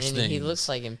go punch things. He looks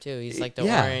like him too. He's like the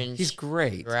orange. He's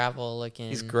great. Gravel looking.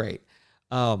 He's great.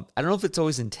 I don't know if it's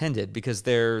always intended because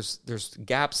there's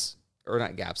gaps. Or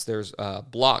not gaps. There's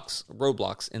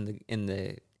roadblocks in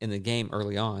the game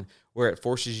early on where it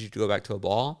forces you to go back to a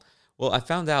ball. Well, I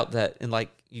found out that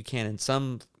you can in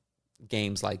some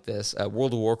games like this,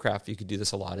 World of Warcraft, you could do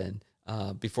this a lot in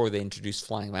before they introduced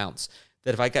flying mounts.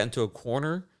 That if I got into a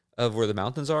corner of where the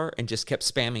mountains are and just kept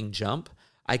spamming jump,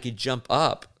 I could jump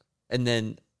up and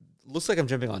then. Looks like I'm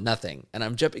jumping on nothing, and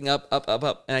I'm jumping up,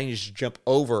 and I just jump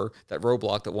over that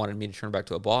roadblock that wanted me to turn back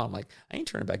to a ball. I'm like, I ain't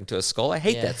turning back into a skull. I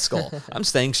hate that skull. I'm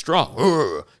staying strong,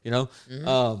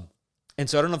 Mm-hmm. And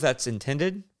so I don't know if that's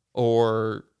intended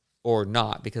or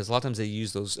not, because a lot of times they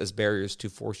use those as barriers to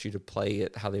force you to play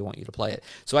it how they want you to play it.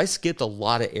 So I skipped a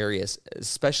lot of areas,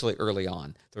 especially early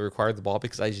on, that required the ball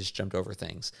because I just jumped over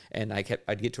things, and I'd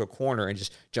get to a corner and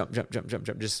just jump,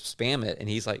 just spam it, and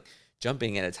he's like.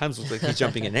 Jumping, and at times looks like he's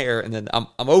jumping in air, and then I'm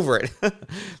over it.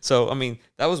 So, I mean,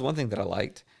 that was one thing that I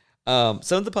liked.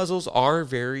 Some of the puzzles are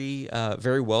very,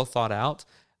 very well thought out,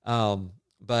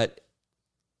 but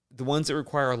the ones that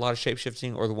require a lot of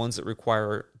shape-shifting or the ones that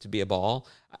require to be a ball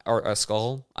or a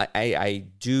skull, I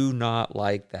do not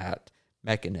like that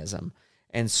mechanism.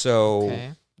 And so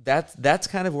that's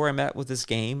kind of where I'm at with this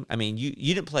game. I mean,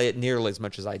 you didn't play it nearly as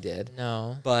much as I did.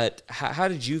 No. But how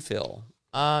did you feel?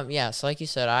 So like you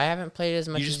said, I haven't played as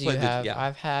much as you have.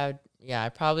 I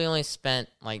probably only spent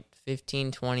like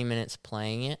 15, 20 minutes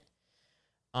playing it.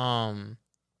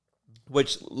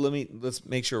 Which let's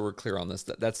make sure we're clear on this.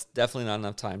 That's definitely not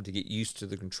enough time to get used to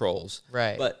the controls.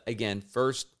 Right. But again,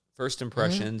 first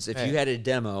impressions, if you had a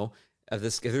demo of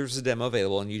this, if there was a demo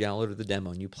available and you downloaded the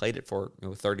demo and you played it for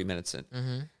 30 minutes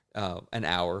and an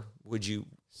hour, what would you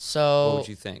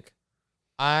think?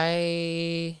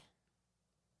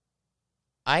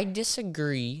 I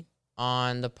disagree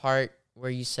on the part where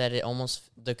you said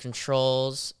the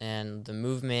controls and the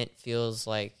movement feels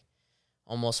like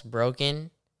almost broken,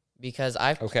 because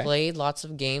I've played lots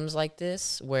of games like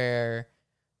this where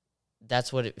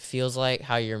that's what it feels like,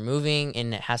 how you're moving,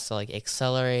 and it has to like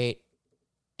accelerate,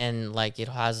 and like it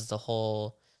has the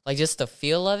whole like just the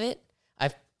feel of it.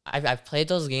 I've played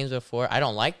those games before. I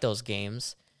don't like those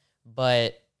games,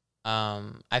 but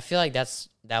I feel like that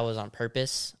was on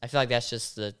purpose. I feel like that's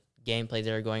just the gameplay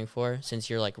they're going for, since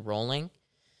you're like rolling.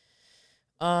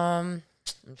 I'm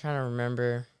trying to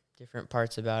remember different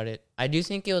parts about it. I do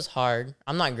think it was hard.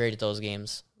 I'm not great at those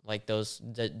games, like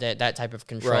that type of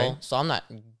control. Right. So I'm not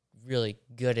really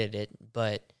good at it,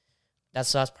 but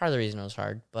that's part of the reason it was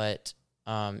hard. But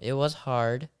it was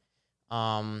hard.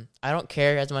 I don't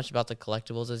care as much about the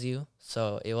collectibles as you,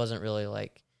 so it wasn't really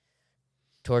like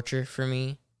torture for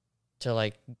me to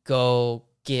like go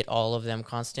get all of them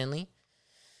constantly.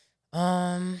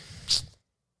 Trying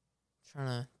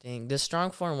to think. The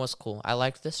strong form was cool. I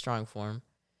liked the strong form.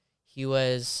 He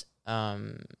was Yeah,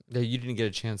 you didn't get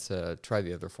a chance to try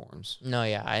the other forms. no,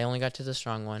 yeah, I only got to the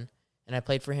strong one, and I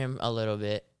played for him a little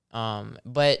bit.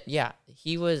 But yeah,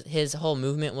 his whole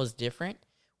movement was different,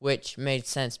 which made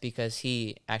sense because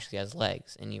he actually has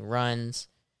legs and he runs.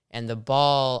 And the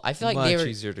ball, I feel like Much they were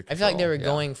easier to I feel like they were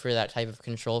control, yeah. going for that type of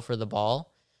control for the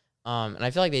ball. And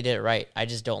I feel like they did it right. I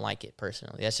just don't like it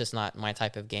personally. That's just not my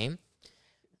type of game.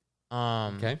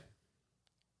 Okay.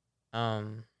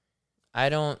 I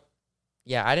don't.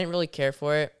 Yeah, I didn't really care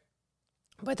for it,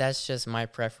 but that's just my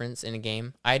preference in a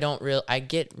game. I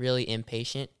get really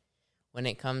impatient when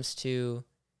it comes to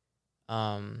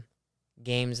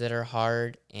games that are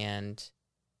hard and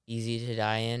easy to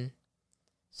die in.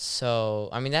 So,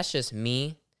 I mean, that's just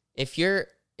me. If you're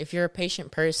a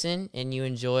patient person and you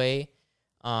enjoy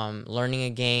learning a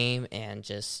game and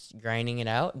just grinding it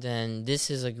out, then this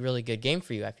is a really good game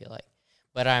for you, I feel like.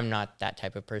 But I'm not that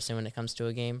type of person when it comes to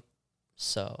a game.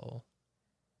 So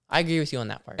I agree with you on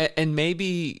that part. And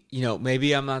maybe,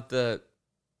 maybe I'm not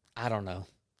I don't know.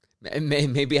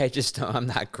 Maybe I just don't, I'm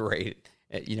not great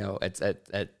at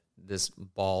this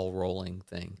ball rolling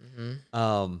thing.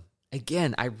 Mm-hmm.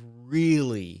 Again, I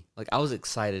really I was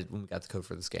excited when we got the code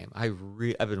for this game. I've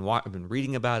been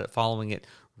reading about it, following it,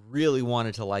 really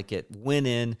wanted to like it. Went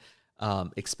in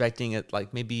expecting it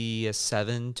like maybe a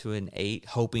 7 to an 8,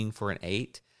 hoping for an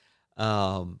 8.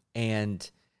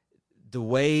 And the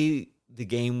way the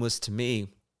game was to me,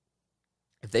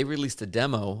 if they released a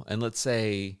demo and let's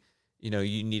say, you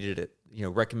needed it,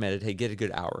 recommended, hey, get a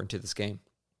good hour into this game.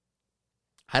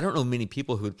 I don't know many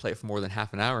people who would play it for more than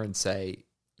half an hour and say,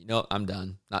 I'm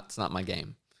done. It's not my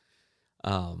game.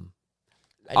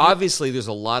 Obviously, there's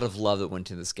a lot of love that went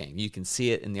into this game. You can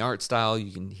see it in the art style.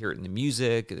 You can hear it in the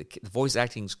music. The voice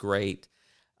acting's great.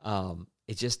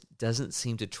 It just doesn't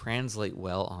seem to translate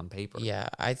well on paper. Yeah,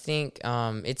 I think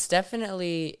it's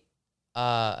definitely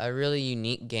a really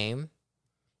unique game.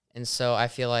 And so I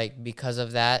feel like because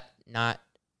of that,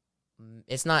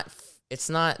 it's not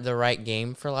the right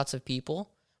game for lots of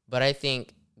people. But I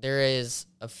think there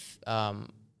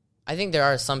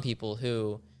are some people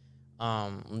who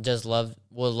just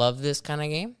will love this kind of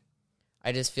game.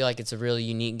 I just feel like it's a really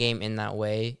unique game in that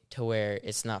way to where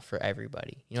it's not for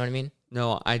everybody. You know what I mean?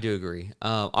 No, I do agree.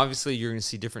 Obviously, you're going to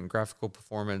see different graphical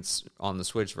performance on the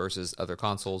Switch versus other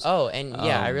consoles. Oh, and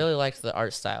yeah, I really liked the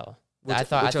art style. I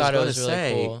thought it was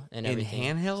really cool and everything.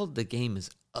 In handheld, the game is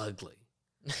ugly.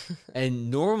 And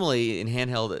normally in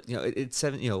handheld, it's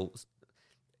 7,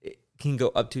 it can go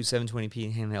up to 720p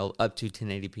in handheld, up to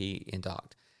 1080p in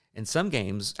docked. And some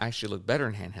games actually look better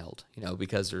in handheld,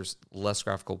 because there's less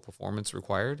graphical performance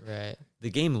required. Right. The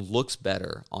game looks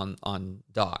better on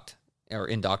docked or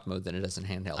in docked mode than it does in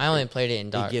handheld. I only played it in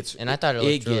docked, and I thought it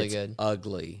looked really good.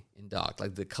 Ugly in docked.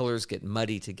 Like the colors get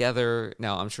muddy together.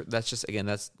 Now, I'm sure that's just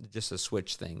a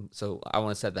Switch thing. So I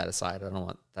want to set that aside. I don't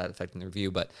want that affecting the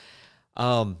review. But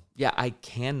yeah, I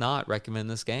cannot recommend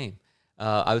this game.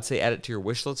 I would say add it to your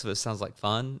wish list if it sounds like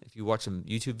fun. If you watch some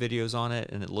YouTube videos on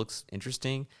it and it looks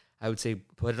interesting, I would say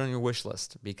put it on your wish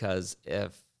list because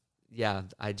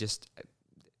I just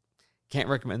can't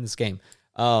recommend this game.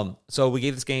 So we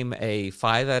gave this game a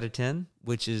 5 out of 10,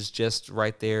 which is just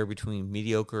right there between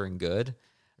mediocre and good.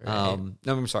 Right.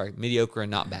 No, I'm sorry, mediocre and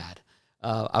not bad.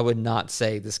 I would not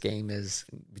say this game is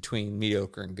between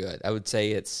mediocre and good. I would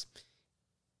say it's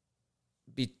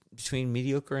between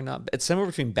mediocre and not bad. It's somewhere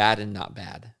between bad and not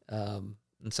bad. And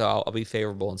so I'll be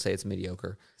favorable and say it's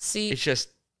mediocre. See, it's just,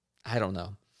 I don't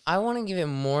know. I want to give it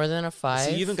more than a 5. So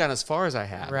you haven't gotten as far as I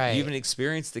have. Right. You haven't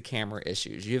experienced the camera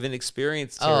issues. You haven't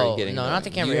experienced Terry getting no, going. not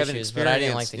the camera issues, but I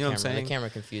didn't like the camera. The camera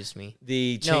confused me.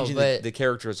 The changing the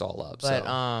characters all up. But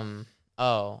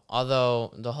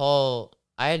although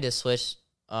I had to switch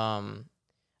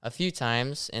a few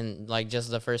times, and like just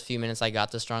the first few minutes I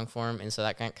got the strong form, and so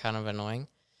that got kind of annoying.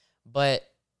 But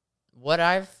what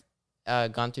I've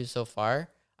gone through so far,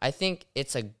 I think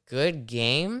it's a good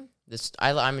game. I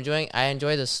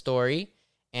enjoy the story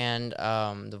and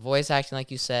the voice acting,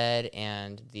 like you said,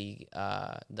 and the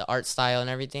art style and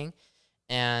everything.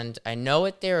 And I know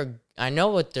what they're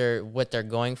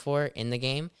going for in the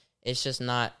game. It's just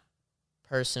not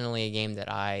personally a game that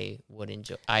I would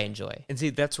enjoy. I enjoy. And see,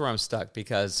 that's where I'm stuck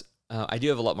because I do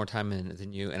have a lot more time in it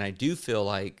than you, and I do feel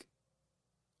like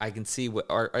I can see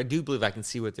I do believe I can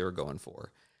see what they were going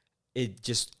for. It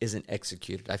just isn't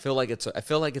executed. I feel like it's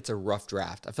a rough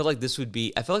draft. I feel like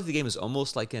the game is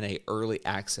almost like in a early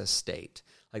access state.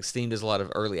 Like Steam does a lot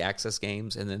of early access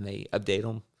games, and then they update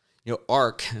them.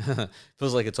 Ark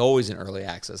feels like it's always in early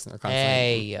access, and they're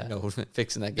constantly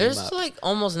fixing that game There's up. like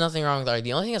almost nothing wrong with Ark.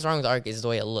 The only thing that's wrong with Ark is the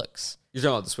way it looks. You're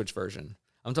talking about the Switch version.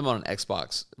 I'm talking about an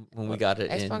Xbox when we got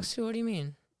it Xbox 2, what do you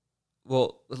mean?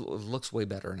 Well, it looks way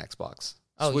better in Xbox.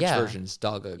 Oh, Switch yeah. version's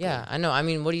dog ugly. Yeah, I know. I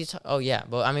mean, what are you oh, yeah.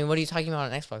 But, I mean, what are you talking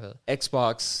about on Xbox, though?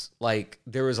 Xbox,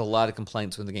 there was a lot of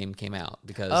complaints when the game came out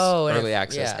because early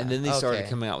access. yeah, And then they started okay.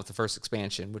 coming out with the first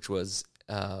expansion, which was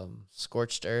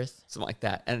Scorched Earth. something like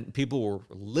that. And people were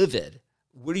livid.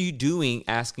 What are you doing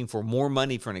asking for more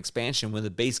money for an expansion when the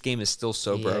base game is still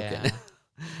so broken?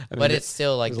 But it's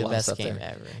still like there's a the lot of best stuff game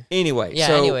there. ever. Anyway. Yeah,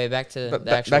 so, anyway, back to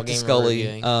the actual back game to Scully.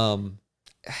 we're reviewing.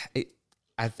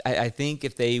 I think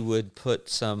if they would put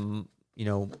some,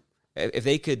 if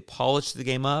they could polish the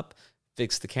game up,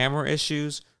 fix the camera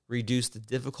issues, reduce the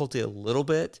difficulty a little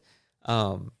bit,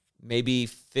 maybe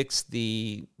fix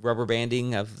the rubber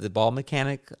banding of the ball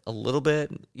mechanic a little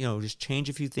bit, just change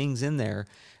a few things in there.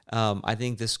 I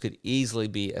think this could easily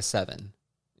be a 7,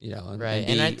 right.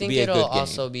 And I think it'll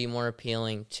also be more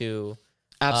appealing to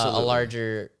a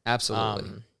larger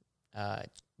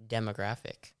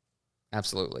demographic.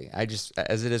 Absolutely.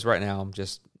 As it is right now, I'm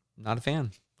just not a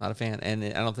fan. Not a fan. And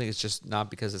I don't think it's just not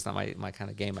because it's not my kind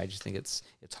of game. I just think it's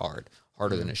harder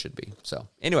than it should be. So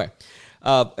anyway,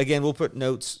 again, we'll put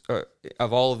notes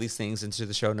of all of these things into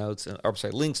the show notes,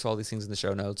 links to all these things in the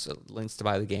show notes, links to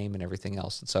buy the game and everything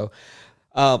else. And so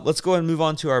let's go ahead and move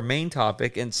on to our main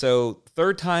topic. And so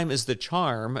third time is the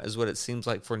charm is what it seems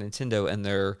like for Nintendo and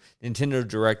their Nintendo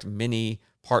Direct Mini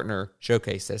Partner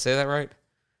Showcase. Did I say that right?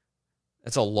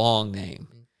 That's a long name.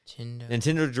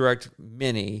 Nintendo Direct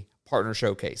Mini Partner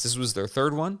Showcase. This was their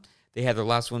third one. They had their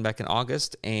last one back in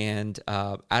August, and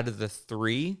out of the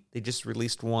 3, they just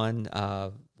released one.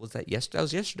 Was that yesterday? That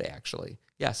was yesterday, actually.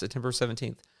 Yeah, September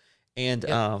 17th. And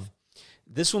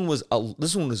this one was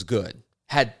good.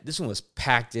 This one was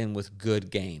packed in with good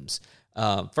games.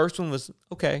 First one was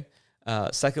okay.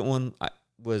 Second one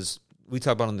we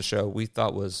talked about on the show. We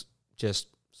thought was just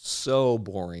so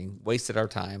boring, wasted our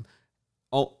time.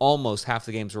 Almost half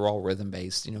the games were all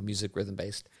rhythm-based, music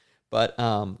rhythm-based. But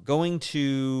going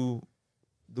to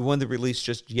the one that released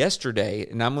just yesterday,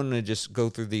 and I'm going to just go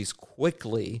through these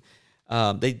quickly.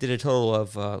 They did a total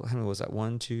of, how many was that?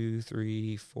 1, 2,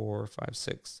 3, 4, 5,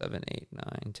 6, 7, 8,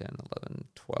 9, 10, 11,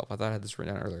 12. I thought I had this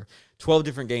written down earlier. 12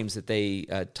 different games that they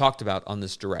talked about on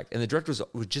this Direct. And the Direct was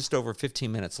just over 15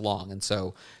 minutes long. And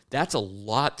so that's a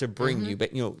lot to bring you,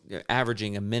 but,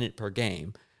 averaging a minute per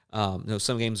game.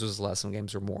 Some games was less, some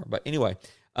games were more. But anyway,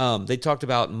 they talked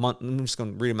about, I'm just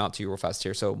going to read them out to you real fast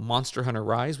here. So Monster Hunter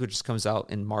Rise, which comes out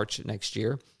in March next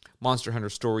year. Monster Hunter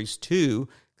Stories 2,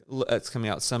 it's coming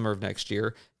out summer of next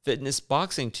year. Fitness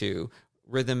Boxing 2,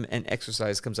 Rhythm and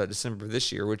Exercise comes out December of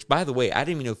this year, which, by the way, I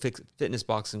didn't even know Fitness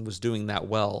Boxing was doing that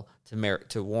well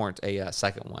to warrant a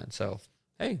second one. So,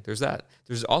 hey, there's that.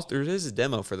 There is a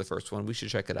demo for the first one. We should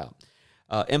check it out.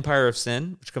 Empire of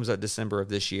Sin, which comes out December of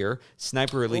this year.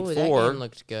 Sniper Elite 4. That game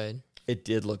looked good. It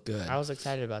did look good. I was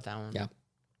excited about that one.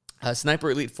 Yeah.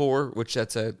 Sniper Elite 4, which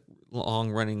that's a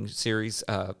long-running series.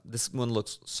 This one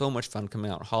looks so much fun coming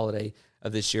out holiday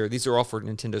of this year. These are all for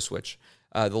Nintendo Switch.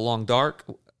 The Long Dark,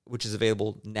 which is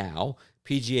available now.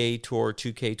 PGA Tour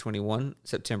 2K21,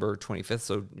 September 25th,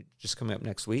 so just coming up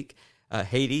next week.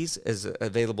 Hades is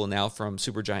available now from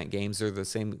Supergiant Games. They're the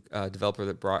same developer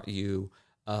that brought you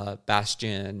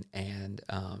Bastion and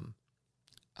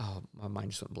my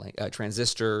mind just went blank.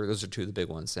 Transistor, those are 2 of the big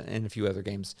ones, and a few other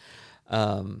games.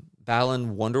 Balan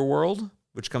Wonderworld,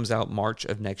 which comes out March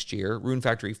of next year. Rune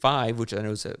Factory 5, which I know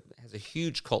has a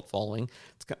huge cult following.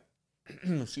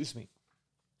 Excuse me.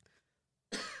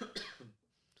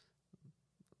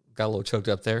 Got a little choked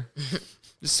up there.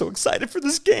 Just so excited for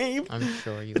this game. I'm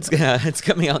sure you It's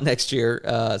coming out next year,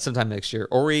 sometime next year.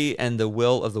 Ori and the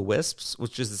Will of the Wisps,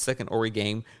 which is the second Ori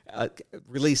game,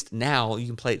 released now. You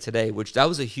can play it today, which that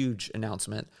was a huge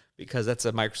announcement because that's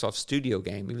a Microsoft Studio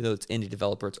game. Even though it's indie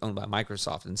developer, it's owned by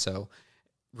Microsoft. And so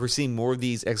we're seeing more of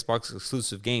these Xbox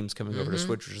exclusive games coming over to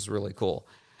Switch, which is really cool.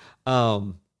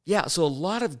 So a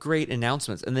lot of great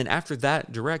announcements. And then after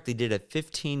that Direct, they did a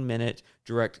 15-minute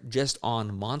Direct just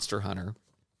on Monster Hunter,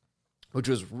 which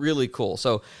was really cool.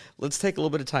 So let's take a little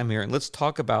bit of time here and let's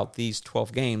talk about these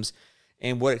 12 games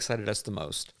and what excited us the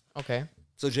most. Okay.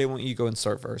 So Jay, why don't you go and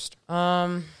start first?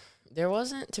 There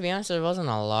wasn't, to be honest, there wasn't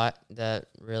a lot that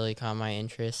really caught my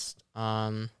interest.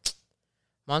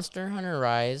 Monster Hunter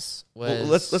Rise was. Well,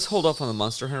 let's hold off on the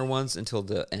Monster Hunter ones until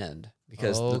the end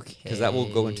because that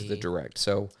will go into the direct.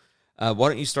 So why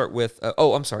don't you start with?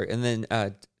 I'm sorry, and then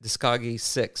Discagi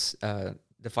 6,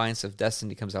 Defiance of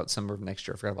Destiny comes out summer of next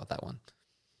year. I forgot about that one.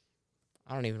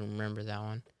 I don't even remember that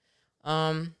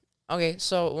one. Okay,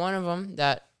 so one of them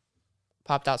that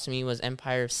popped out to me was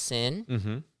Empire of Sin.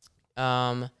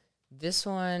 Mm-hmm. This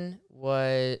one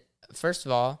was, first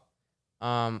of all,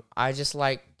 I just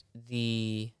liked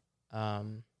the what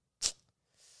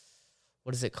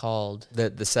is it called?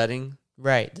 The setting,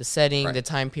 right? The setting, right. The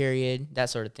time period, that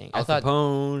sort of thing. Al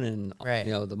Capone and right.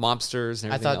 The mobsters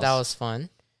and everything. I thought else. that was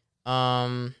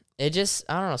fun. It just,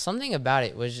 I don't know, something about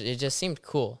it it just seemed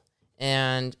cool.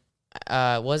 And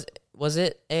was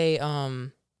it a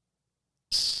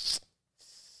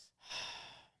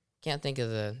can't think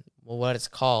of what it's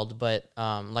called, but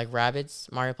like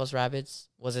Rabbids, Mario plus Rabbids,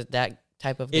 was it that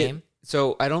type of game?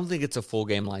 So I don't think it's a full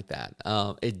game like that.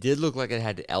 It did look like it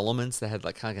had elements that had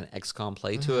like kind of an XCOM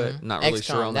play to it. Not really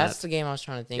sure on that. That's the game I was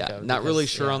trying to think of. Not really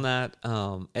sure on that.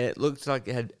 And it looked like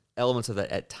it had elements of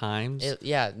that at times.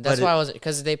 That's why I wasn't,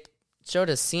 because they showed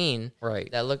a scene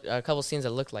right that looked, a couple scenes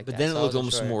that looked like but that. But then it looked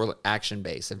almost more action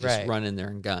based of just run in there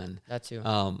and gun. That too.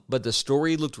 But the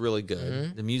story looked really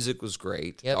good. The music was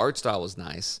great. Yep. The art style was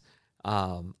nice.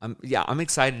 I'm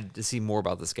excited to see more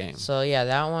about this game. So yeah,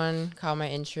 that one caught my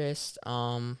interest.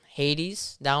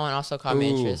 Hades, that one also caught my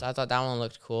interest. I thought that one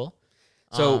looked cool.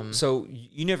 So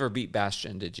you never beat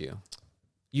Bastion, did you?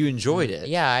 You enjoyed it.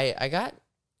 Yeah, I got.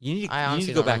 You need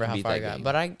honestly to go back and how beat far that I got, game.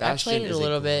 but I played it a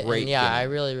little bit, and game. I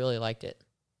really, really liked it.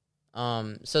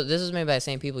 So this was made by the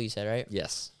same people you said, right?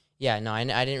 Yes. Yeah, no, I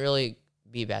didn't really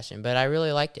beat Bastion, but I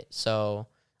really liked it. So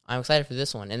I'm excited for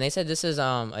this one. And they said this is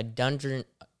a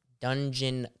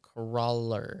dungeon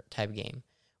crawler type game,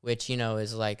 which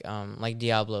is like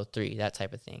Diablo 3, that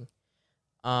type of thing.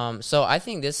 So I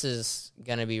think this is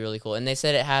gonna be really cool. And they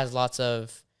said it has lots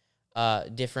of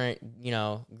different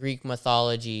Greek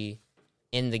mythology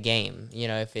in the game.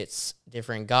 If it's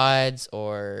different gods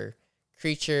or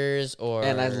creatures or.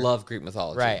 And I love Greek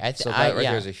mythology. Right. So that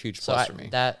there is a huge plus for me.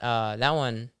 That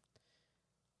one.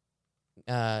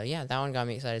 That one got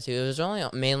me excited too. It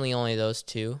was mainly only those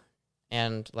two.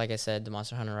 And like I said, the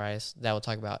Monster Hunter Rise, that we'll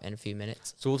talk about in a few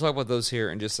minutes. So we'll talk about those here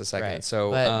in just a second. Right.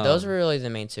 So, but those were really the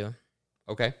main two.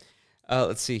 Okay.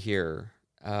 Let's see here.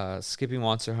 Skipping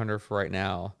Monster Hunter for right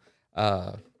now.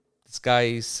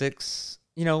 Disguise 6,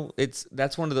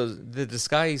 that's one of those. The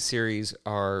Disguise series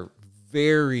are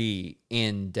very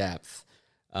in-depth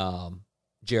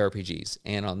JRPGs.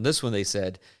 And on this one, they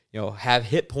said, have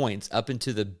hit points up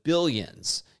into the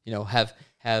billions, have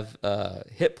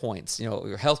hit points,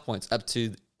 your health points up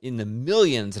to in the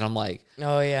millions. And I'm like,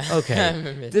 oh yeah,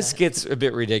 okay, this gets a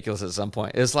bit ridiculous at some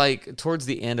point. It's like towards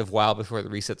the end of WoW, before they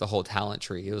reset the whole talent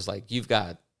tree, it was like, you've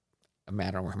got, I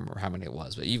don't remember how many it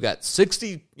was, but you've got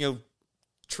 60,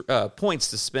 points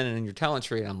to spend in your talent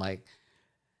tree. And I'm like,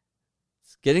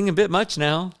 it's getting a bit much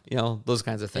now, those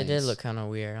kinds of things. It did look kind of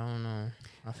weird. I don't know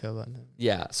how I feel about that.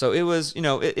 Yeah. So it was,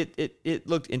 it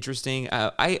looked interesting.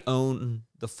 I own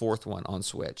the fourth one on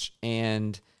Switch,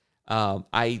 and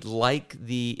I like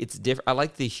it's different. I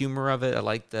like the humor of it. I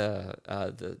like the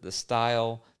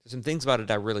style. There's some things about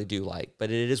it I really do like,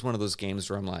 but it is one of those games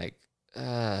where I'm like,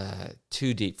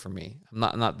 too deep for me. I'm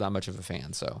not that much of a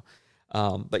fan. So,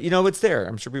 but it's there.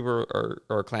 I'm sure people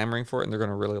are clamoring for it, and they're going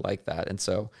to really like that. And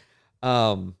so,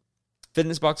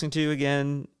 Fitness Boxing 2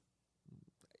 again.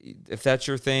 If that's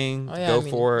your thing, go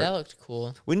for it. That looked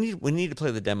cool. We need to play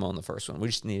the demo on the first one. We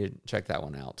just need to check that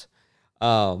one out.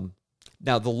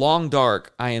 Now, The Long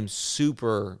Dark, I am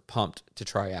super pumped to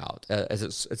try out. As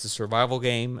it's a survival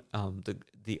game.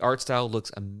 The art style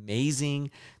looks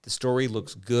amazing. The story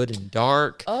looks good and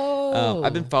dark. Oh,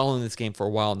 I've been following this game for a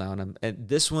while now, and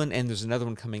this one, and there's another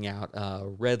one coming out,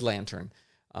 Red Lantern.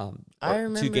 I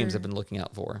remember 2 games I've been looking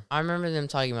out for. I remember them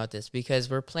talking about this because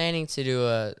we're planning to do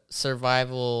a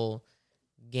survival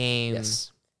game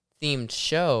themed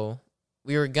show.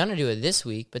 We were gonna do it this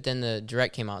week, but then the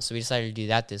direct came out, so we decided to do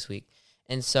that this week.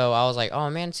 And so I was like, "Oh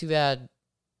man, too bad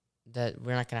that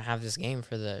we're not gonna have this game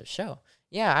for the show."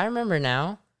 Yeah, I remember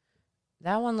now.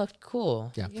 That one looked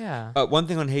cool. Yeah. One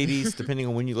thing on Hades, depending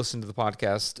on when you listen to the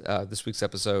podcast, this week's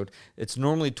episode, it's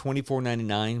normally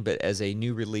 $24.99, but as a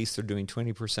new release, they're doing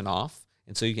 20% off,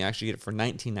 and so you can actually get it for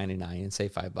 $19.99 and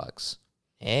save $5.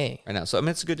 Hey, right now, so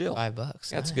it's a good deal.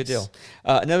 $5. Yeah, it's a good deal.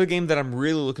 Another game that I'm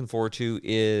really looking forward to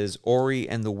is Ori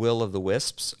and the Will of the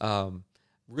Wisps.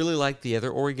 Really like the other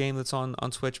Ori game that's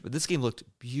on Switch, but this game looked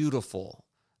beautiful.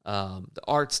 The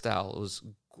art style was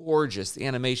gorgeous. The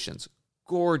animations,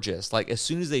 gorgeous. Like, as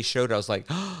soon as they showed it, I was like,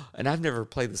 oh, and I've never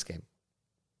played this game,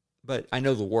 but I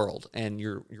know the world, and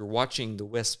you're watching the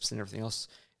wisps and everything else.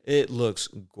 It looks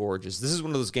gorgeous. This is one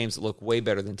of those games that look way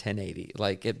better than 1080.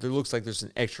 Like, it looks like there's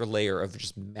an extra layer of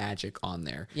just magic on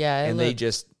there. Yeah, and they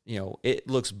just, it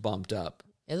looks bumped up.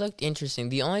 It looked interesting.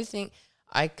 The only thing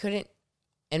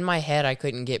in my head, I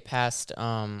couldn't get past,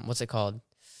 what's it called?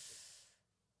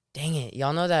 Dang it.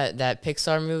 Y'all know that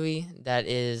Pixar movie that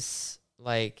is,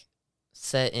 like,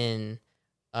 set in,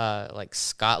 like,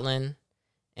 Scotland,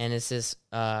 and it's this,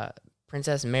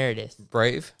 Princess Meredith.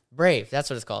 Brave,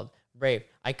 that's what it's called. Brave.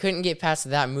 I couldn't get past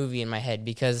that movie in my head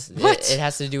because it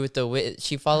has to do with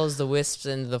she follows the wisps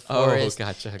into the forest. Oh,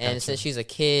 gotcha. And since she's a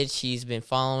kid, she's been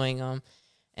following them.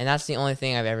 And that's the only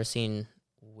thing I've ever seen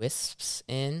wisps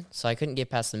in. So I couldn't get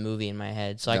past the movie in my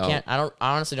head. So I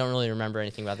honestly don't really remember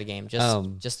anything about the game.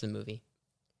 Just the movie.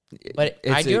 But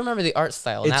I do remember the art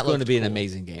style. It's going to be an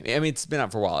amazing game. I mean, it's been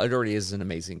out for a while. It already is an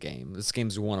amazing game. This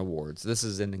game's won awards. This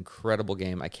is an incredible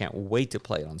game. I can't wait to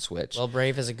play it on Switch. Well,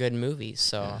 Brave is a good movie,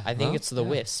 so I think it's the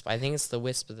Wisp. I think it's the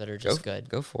Wisp that are just good.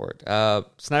 Go for it.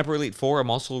 Sniper Elite 4,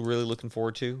 I'm also really looking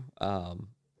forward to.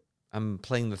 I'm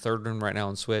playing the third one right now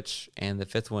on Switch, and the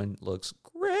fifth one looks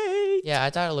great. Yeah, I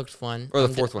thought it looked fun. Or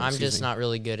the fourth one, I'm just not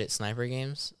really good at sniper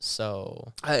games,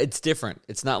 so... It's different.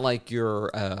 It's not like you're...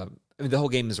 I mean, the whole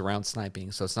game is around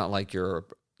sniping, so it's not like you're,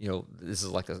 this is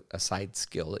like a side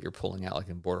skill that you're pulling out like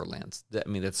in Borderlands. I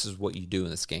mean, this is what you do in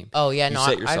this game. Oh, yeah, you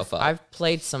set yourself up. I've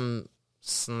played some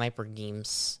sniper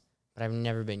games, but I've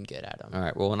never been good at them. All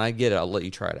right, well, when I get it, I'll let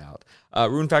you try it out.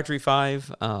 Rune Factory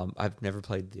 5, I've never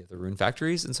played the other Rune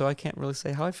Factories, and so I can't really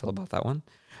say how I feel about that one.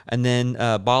 And then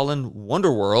Balan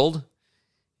Wonderworld,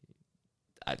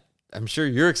 I'm sure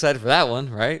you're excited for that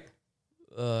one, right?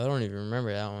 I don't even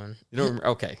remember that one. You don't remember?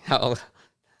 Okay. The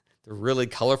really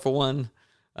colorful one,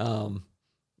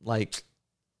 like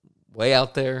way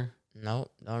out there.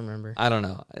 Nope, don't remember. I don't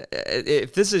know.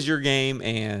 If this is your game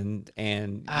and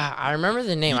I remember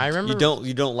the name. I remember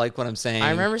you don't like what I'm saying.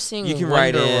 I remember seeing you can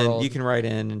write in. You can write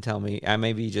in and tell me. I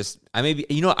might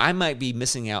be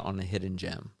missing out on a hidden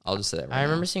gem. I'll just say that. I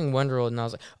remember seeing Wonderworld and I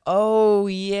was like, oh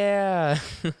yeah.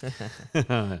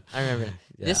 I remember.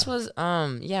 Yeah. This was this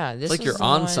it's like was you're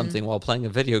on something while playing a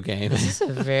video game. This is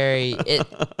a very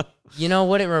you know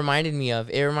what it reminded me of?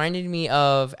 It reminded me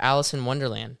of Alice in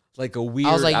Wonderland. Like a weird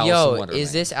I was like, Alice yo, in Wonderland.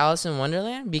 Is this Alice in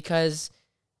Wonderland? Because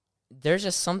there's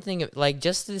just something like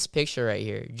just this picture right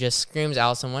here just screams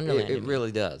Alice in Wonderland. It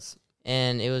really does.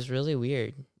 And it was really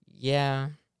weird. Yeah.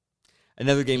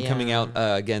 Another game coming out,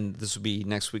 again, this will be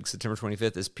next week, September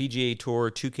 25th, is PGA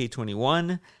Tour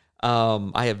 2K21.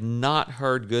 I have not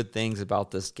heard good things about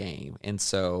this game, and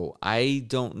so I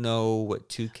don't know what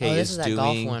 2K is doing. That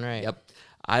golf one, right? Yep.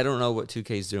 I don't know what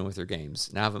 2K is doing with their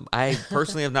games. Now, I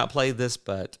personally have not played this,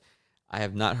 but I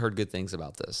have not heard good things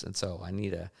about this, and so I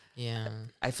need a... Yeah.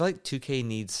 I feel like 2K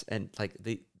needs...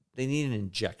 They need an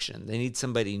injection. They need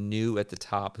somebody new at the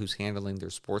top who's handling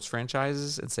their sports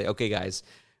franchises and say, okay, guys,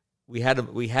 we had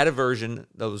a version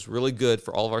that was really good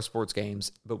for all of our sports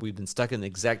games, but we've been stuck in the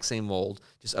exact same mold,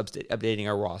 just updating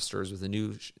our rosters with a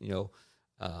new,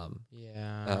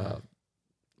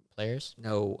 players?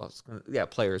 No,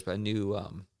 players, but a new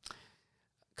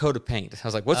coat of paint. I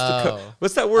was like, what's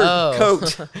that word?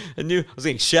 Coat. I was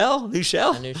thinking shell? New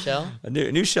shell? A new shell? a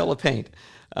new shell of paint.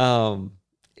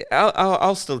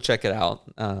 I'll still check it out,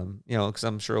 because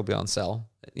I'm sure it'll be on sale,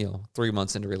 3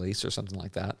 months into release or something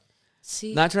like that.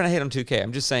 See, not trying to hate on 2K.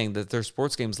 I'm just saying that their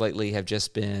sports games lately have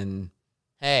just been...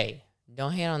 Hey,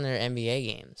 don't hate on their NBA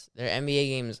games. Their NBA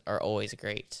games are always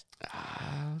great.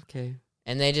 Okay.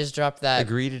 And they just dropped that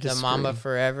the Mamba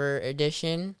Forever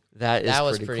edition. That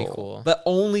was pretty cool. But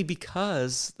only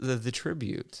because of the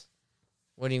tribute.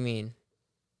 What do you mean?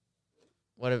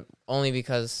 Only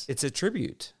because... It's a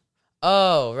tribute.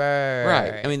 Oh,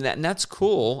 right. I mean, that's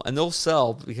cool, and they'll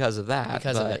sell because of that.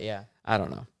 Because of it, yeah. I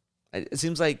don't know. It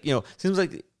seems like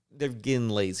they're getting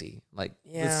lazy. Like,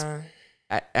 let's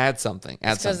add something.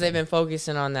 Because they've been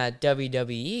focusing on that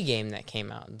WWE game that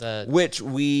came out, which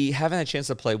we haven't had a chance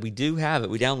to play. We do have it.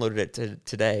 We downloaded it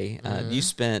today. Mm-hmm. You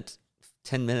spent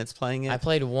 10 minutes playing it. I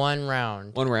played one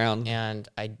round, and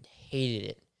I hated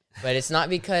it. But it's not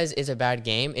because it's a bad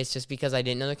game. It's just because I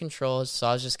didn't know the controls, so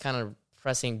I was just kind of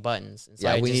pressing buttons. And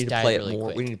so we need to play it really more.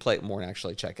 Quick. We need to play it more and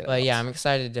actually check it out. But yeah, I'm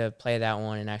excited to play that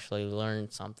one and actually learn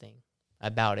something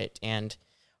about it. And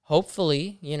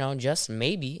hopefully, just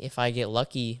maybe if I get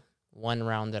lucky one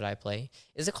round that I play.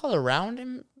 Is it called a round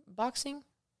in boxing?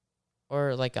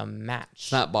 Or like a match?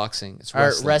 It's not boxing. It's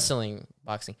wrestling.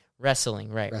 Boxing.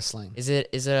 Wrestling, right? Wrestling. Is it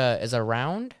a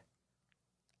round?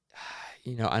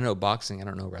 I know boxing. I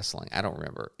don't know wrestling. I don't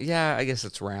remember. Yeah, I guess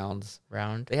it's rounds.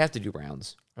 Round. They have to do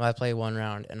rounds. Well, I played one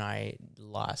round and I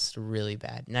lost really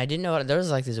bad. And I didn't know there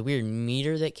was like this weird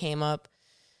meter that came up.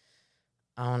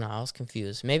 I don't know. I was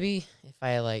confused. Maybe if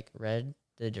I like read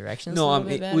the directions. No, a little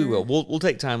bit better? we will. We'll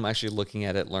take time actually looking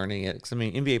at it, learning it. Because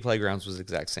NBA Playgrounds was the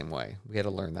exact same way. We had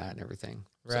to learn that and everything.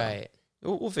 Right.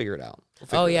 So we'll figure it out.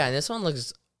 Oh yeah, and this one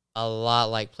looks a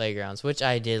lot like Playgrounds, which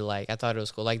I did like. I thought it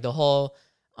was cool. Like the whole,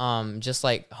 just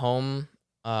like home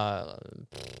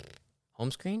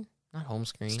screen, not home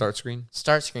screen,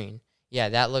 Start screen. Yeah,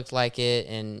 that looked like it,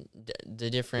 and the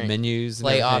different Menus,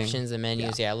 play and everything. options and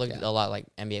menus. Yeah, it looked a lot like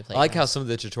NBA Playgrounds. I like how some of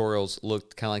the tutorials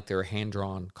looked kind of like they were hand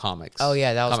drawn comics. Oh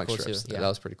yeah, that was comic cool strips. too. Yeah. That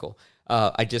was pretty cool.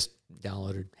 I just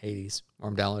downloaded Hades, or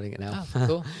I'm downloading it now. Oh,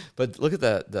 cool. But look at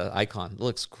the icon. It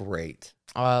looks great.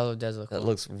 Oh, it does look cool. That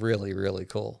looks really, really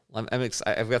cool. I'm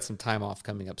excited. I've got some time off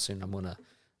coming up soon. I'm going to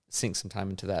sink some time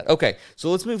into that. Okay, so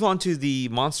let's move on to the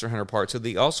Monster Hunter part. So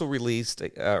they also released,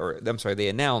 they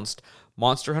announced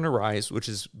Monster Hunter Rise, which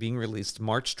is being released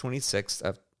March 26th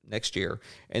of next year,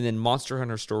 and then Monster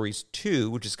Hunter Stories 2,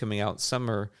 which is coming out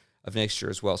summer of next year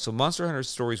as well. So Monster Hunter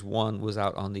Stories 1 was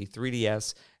out on the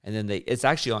 3DS, and then it's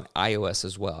actually on iOS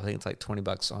as well. I think it's like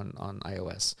 $20 on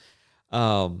iOS.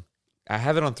 I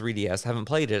have it on 3DS. I haven't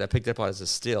played it. I picked it up as a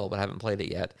still, but I haven't played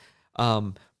it yet.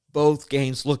 Both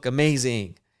games look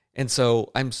amazing. And so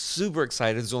I'm super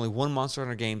excited. There's only one Monster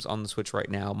Hunter games on the Switch right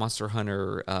now. Monster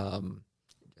Hunter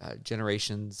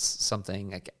Generations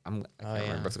something. I can't remember. I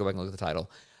have to go back and look at the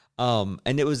title.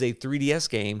 And it was a 3DS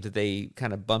game that they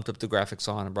kind of bumped up the graphics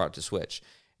on and brought it to Switch.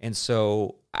 And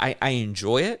so I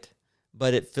enjoy it,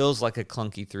 but it feels like a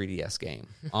clunky 3DS game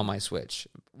on my Switch.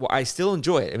 Well, I still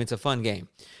enjoy it. I mean, it's a fun game.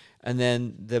 And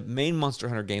then the main Monster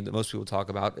Hunter game that most people talk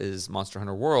about is Monster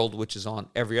Hunter World, which is on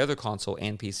every other console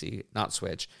and PC, not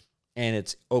Switch. And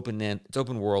it's open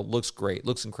world, looks great,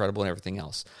 looks incredible, and everything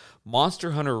else.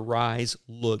 Monster Hunter Rise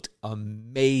looked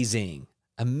amazing.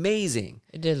 Amazing.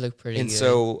 It did look pretty good. And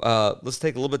so let's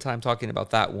take a little bit of time talking about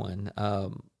that one.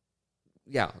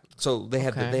 So they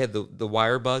had the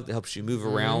wire bug that helps you move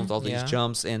around with all these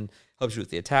jumps and helps you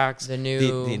with the attacks.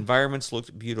 The environments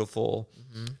looked beautiful.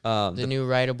 The new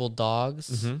rideable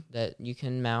dogs that you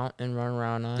can mount and run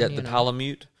around on. Yeah, the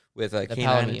Palamute with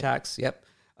canine attacks. Yep.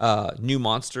 New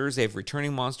monsters. They have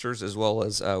returning monsters as well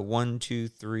as 1, 2,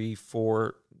 3,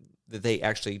 4 that they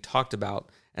actually talked about.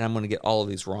 And I'm going to get all of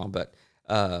these wrong, but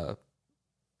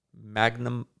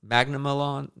Magnamalon.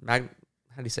 How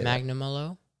do you say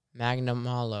Magnamalo?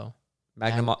 Magnamalo.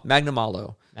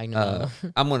 Magnamalo.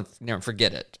 I'm going to never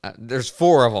forget it. There's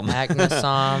 4 of them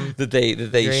Magnasom that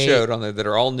they showed on there that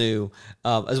are all new,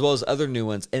 as well as other new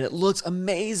ones, and it looks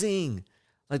amazing.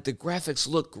 Like the graphics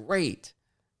look great.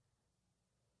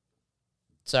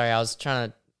 Sorry, I was trying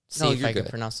to see if I could good.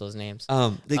 Pronounce those names.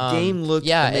 The game looked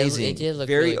amazing. It did look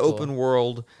very really cool. open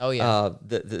world. Oh yeah.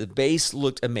 The base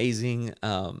looked amazing.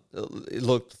 It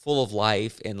looked full of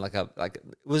life and like it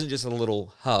wasn't just a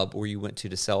little hub where you went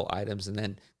to sell items and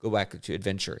then go back to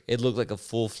adventure. It looked like a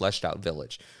full fleshed out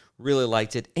village. Really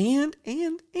liked it. And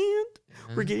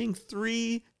we're getting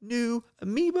 3 new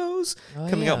amiibos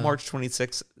coming out March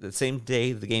 26th, the same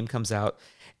day the game comes out.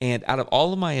 And out of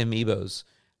all of my amiibos,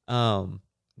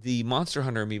 the Monster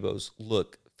Hunter amiibos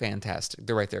look fantastic.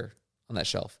 They're right there on that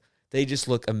shelf. They just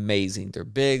look amazing. They're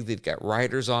big. They've got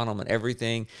riders on them and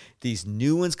everything. These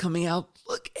new ones coming out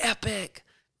look epic,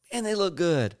 and they look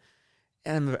good.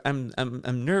 And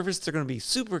I'm nervous they're going to be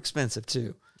super expensive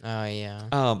too. Oh yeah.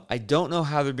 I don't know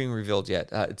how they're being revealed yet.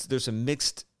 There's some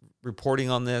mixed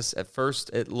reporting on this. At first,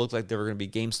 it looked like they were going to be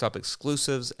GameStop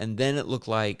exclusives, and then it looked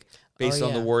like, based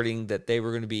on the wording, that they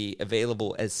were going to be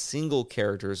available as single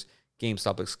characters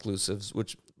GameStop exclusives,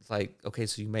 which is like, okay,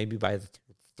 so you maybe buy the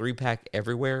 3-pack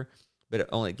everywhere, but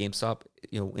only at GameStop,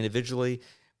 individually.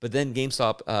 But then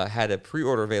GameStop had a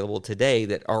pre-order available today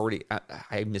that already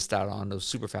I missed out on. It was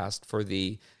super fast for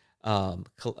the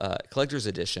collector's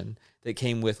edition that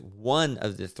came with one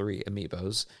of the 3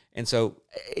 amiibos. And so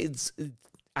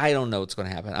I don't know what's going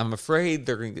to happen. I'm afraid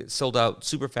they're going to get sold out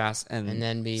super fast, and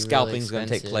then be scalping's really going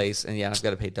to take place. And I've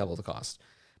got to pay double the cost.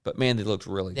 But man, they looked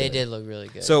really good. They did look really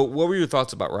good. So what were your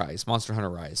thoughts about Rise, Monster Hunter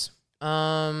Rise?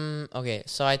 Okay,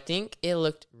 so I think it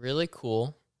looked really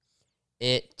cool.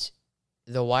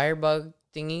 The wire bug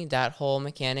thingy, that whole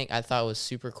mechanic, I thought was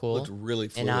super cool. Looked really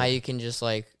fluid. And how you can just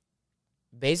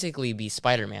basically be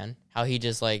Spider-Man. How he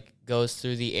just goes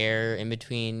through the air in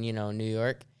between, New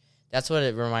York. That's what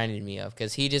it reminded me of,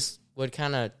 because he just would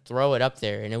kind of throw it up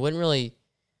there, and it wouldn't really.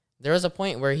 There was a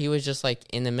point where he was just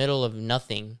in the middle of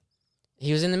nothing.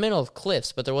 he was in the middle of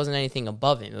cliffs, but there wasn't anything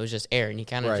above him. It was just air, and he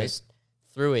kind of Right. just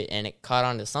threw it, and it caught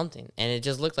onto something, and it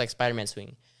just looked like Spider-Man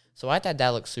swinging. So I thought that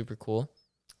looked super cool.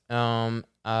 You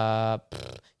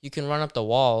can run up the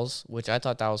walls, which I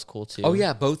thought that was cool too. Oh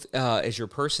yeah, both as your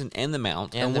person and the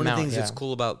mount. And the one of mount, the things that's yeah.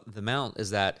 cool about the mount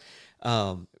is that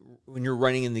when you're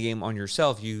running in the game on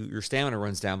yourself, your stamina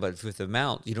runs down. But with the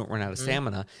mount, you don't run out of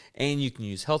stamina, and you can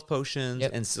use health potions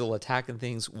Yep. and still attacking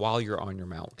things while you're on your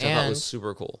mount. Which I thought And was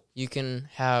super cool. You can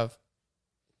have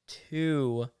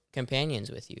 2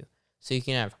 companions with you, so you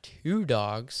can have 2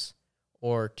 dogs,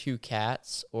 or 2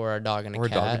 cats, or a dog and a Or a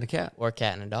cat, dog and a cat. or a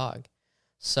cat and a dog.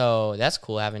 So that's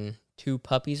cool having 2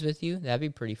 puppies with you. That'd be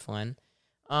pretty fun.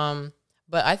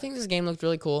 But I think this game looked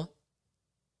really cool.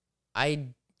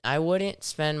 I wouldn't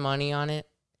spend money on it.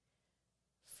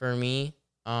 For me,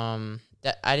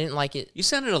 that I didn't like it. You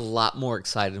sounded a lot more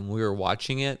excited when we were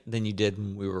watching it than you did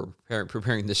when we were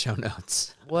preparing the show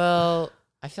notes. Well,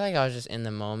 I feel like I was just in the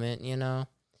moment.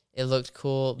 It looked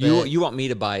cool. But, You want me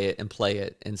to buy it and play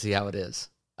it and see how it is?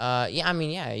 yeah. I mean,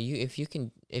 yeah. If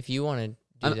you want to do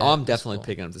that, I'm that's definitely cool.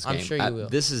 picking up this game. I'm sure you will.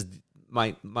 This is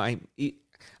my.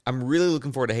 I'm really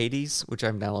looking forward to Hades, which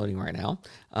I'm downloading right now.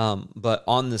 But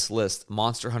on this list,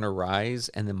 Monster Hunter Rise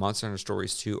and then Monster Hunter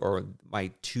Stories 2 are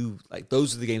my 2. Like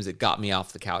those are the games that got me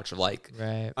off the couch. Like,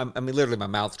 Right. I mean, literally, my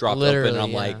mouth dropped Literally, open, and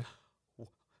I'm yeah. like,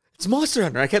 "It's Monster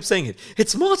Hunter!" I kept saying it.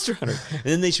 It's Monster Hunter, and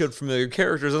then they showed familiar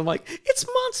characters, and I'm like, "It's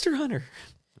Monster Hunter!"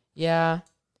 Yeah.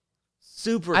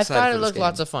 Super I excited. thought for it this looked game.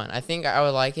 lots of fun. I think I would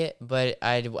like it, but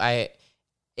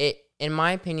in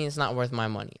my opinion, it's not worth my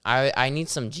money. I need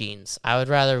some jeans. I would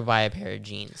rather buy a pair of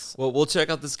jeans. Well, we'll check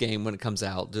out this game when it comes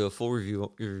out. Do a full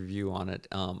review on it.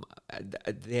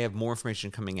 They have more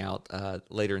information coming out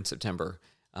later in September.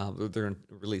 They're going to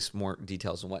release more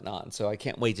details and whatnot. And so I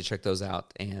can't wait to check those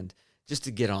out and just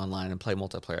to get online and play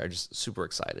multiplayer. I'm just super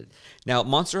excited. Now,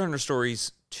 Monster Hunter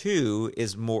Stories 2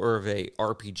 is more of a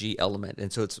RPG element,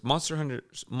 and so it's Monster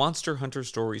Hunter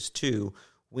Stories 2.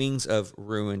 Wings of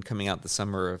Ruin coming out the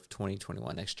summer of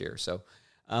 2021 next year. So,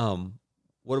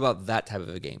 what about that type of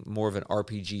a game? More of an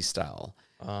RPG style.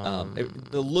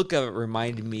 The look of it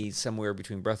reminded me somewhere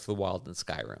between Breath of the Wild and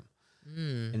Skyrim.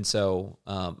 And so,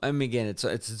 I mean, again, it's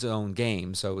its own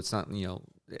game, so it's not,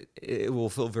 it will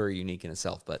feel very unique in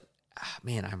itself. But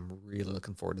man, I'm really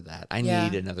looking forward to that. I Yeah.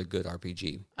 need another good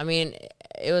RPG. I mean,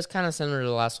 it was kind of similar to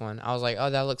the last one. I was like, oh,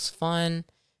 that looks fun.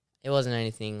 It wasn't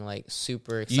anything like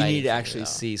super You exciting. need to for me, actually though.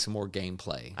 see some more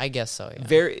gameplay. I guess so.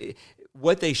 Yeah.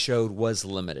 What they showed was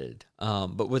limited,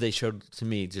 but what they showed to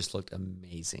me just looked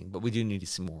amazing. But we do need to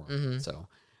see more. So,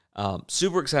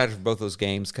 super excited for both those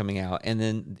games coming out, and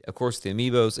then of course the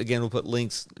Amiibos. Again, we'll put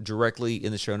links directly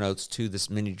in the show notes to this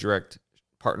mini direct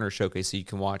partner showcase so you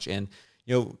can watch. And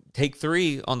take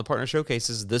 3 on the partner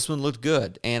showcases. This one looked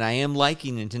good, and I am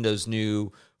liking Nintendo's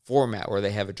new format where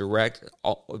they have a direct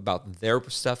about their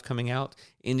stuff coming out,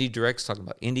 indie directs talking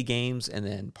about indie games, and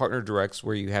then partner directs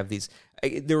where you have these.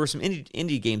 There were some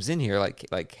indie games in here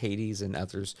like Hades and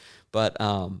others, but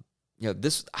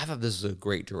this I thought this was a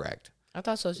great direct. I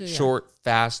thought so too. Yeah. Short,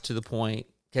 fast, to the point,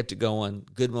 kept it going,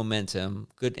 good momentum,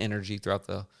 good energy throughout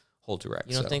the whole direct.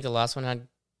 You don't think the last one had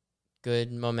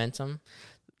good momentum?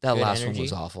 that good last one energy?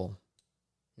 was awful?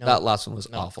 No, That last one was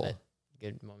no, awful. but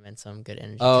good momentum, good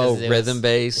energy. Oh, 'cause it rhythm was-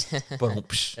 bass. Boom,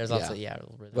 psh, There's also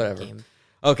rhythm Whatever. game.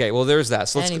 Okay, well, there's that.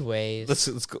 So Anyways,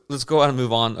 let's go out and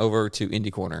move on over to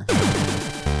Indie Corner.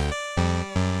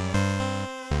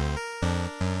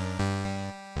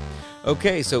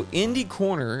 Okay, so Indie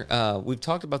Corner, we've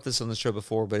talked about this on the show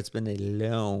before, but it's been a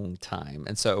long time.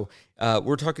 And so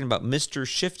we're talking about Mr.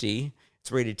 Shifty.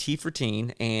 It's rated T for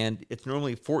teen, and it's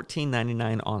normally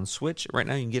 $14.99 on Switch. Right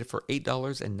now, you can get it for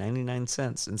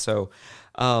 $8.99. And so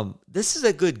this is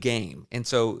a good game. And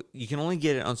so you can only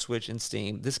get it on Switch and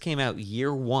Steam. This came out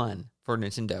year 1 for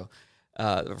Nintendo.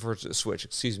 For Switch,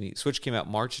 excuse me. Switch came out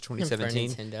March of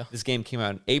 2017. Nintendo. This game came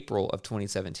out in April of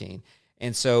 2017.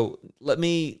 And so let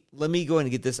me go ahead and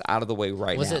get this out of the way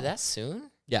right now. was it that soon?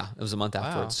 Yeah, it was a month Wow.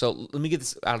 afterwards. So let me get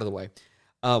this out of the way.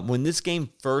 When this game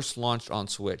first launched on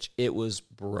Switch, it was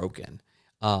broken.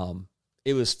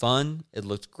 It was fun. It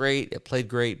looked great. It played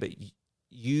great, but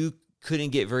you couldn't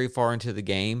get very far into the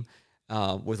game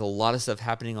with a lot of stuff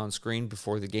happening on screen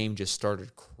before the game just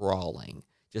started crawling.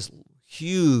 Just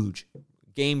huge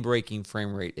game-breaking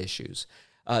frame rate issues.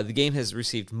 The game has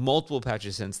received multiple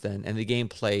patches since then, and the game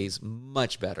plays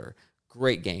much better.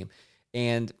 Great game.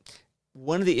 And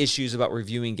one of the issues about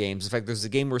reviewing games, in fact, there's a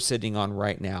game we're sitting on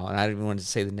right now, and I don't even want to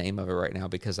say the name of it right now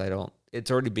because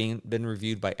it's already been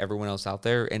reviewed by everyone else out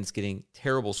there, and it's getting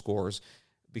terrible scores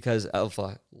because of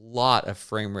a lot of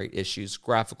frame rate issues,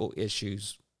 graphical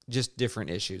issues, just different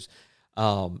issues.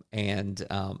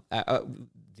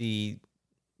 The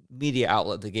media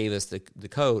outlet that gave us the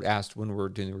code asked when we were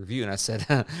doing the review, and I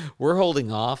said, we're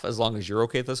holding off as long as you're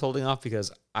okay with us holding off,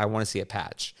 because I want to see a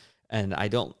patch. And I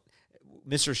don't,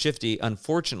 Mr. Shifty,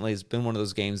 unfortunately, has been one of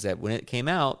those games that when it came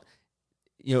out,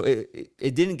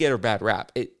 it didn't get a bad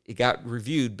rap. It got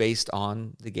reviewed based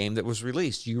on the game that was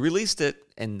released. You released it,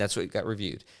 and that's what got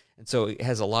reviewed. And so it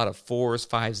has a lot of 4s,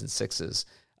 5s, and 6s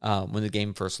when the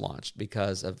game first launched,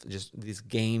 because of just these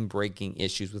game-breaking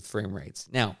issues with frame rates.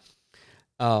 Now,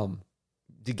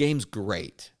 the game's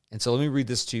great. And so let me read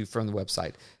this to you from the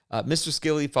website. Mr.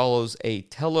 Skilly follows a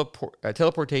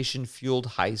teleportation-fueled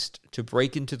heist to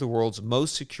break into the world's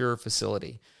most secure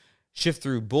facility, shift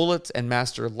through bullets, and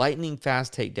master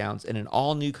lightning-fast takedowns in an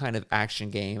all-new kind of action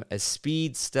game, a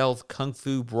speed, stealth, kung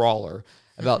fu brawler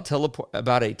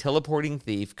about a teleporting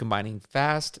thief combining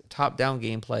fast, top-down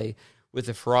gameplay with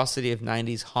the ferocity of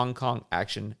 90s Hong Kong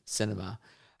action cinema.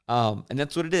 And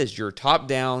that's what it is. You're top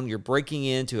down, you're breaking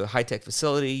into a high-tech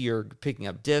facility, you're picking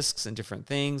up discs and different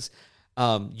things.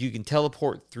 You can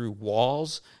teleport through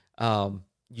walls.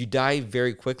 You die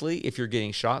very quickly if you're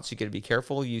getting shot, so you got to be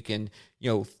careful. You can,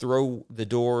 throw the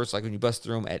doors, like when you bust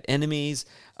through them, at enemies.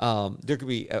 There could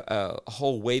be a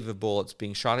whole wave of bullets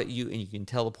being shot at you, and you can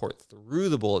teleport through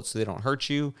the bullets so they don't hurt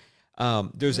you.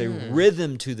 There's a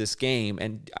rhythm to this game.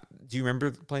 And do you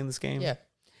remember playing this game? Yeah.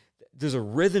 There's a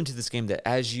rhythm to this game that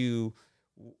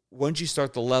once you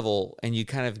start the level and you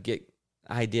kind of get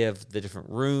an idea of the different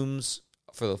rooms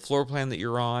for the floor plan that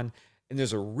you're on, and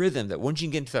there's a rhythm that once you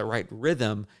get into that right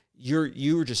rhythm, you're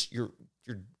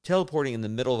teleporting in the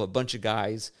middle of a bunch of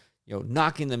guys,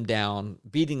 knocking them down,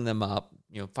 beating them up,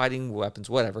 fighting weapons,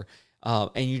 whatever.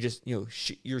 And you just,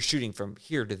 you're shooting from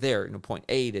here to there, point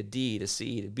A to D to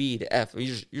C to B to F.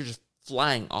 You're just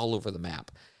flying all over the map.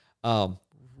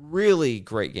 Really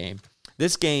great game.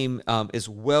 This game is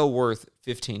well worth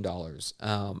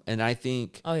 $15. And I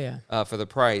think for the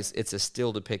price, it's a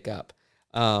steal to pick up.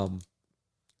 I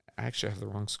actually have the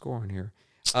wrong score on here.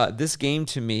 This game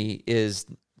to me is,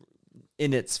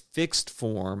 in its fixed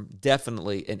form,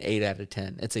 definitely an 8 out of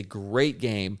 10. It's a great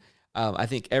game. I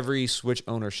think every Switch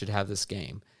owner should have this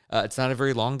game. It's not a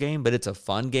very long game, but it's a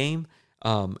fun game.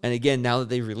 And again, now that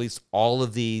they've released all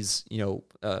of these,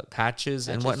 patches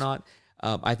and whatnot,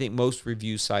 I think most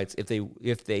review sites,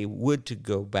 if they would to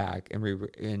go back and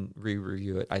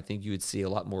re-review it, I think you would see a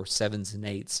lot more 7s and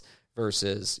 8s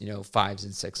versus 5s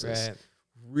and 6s. Right.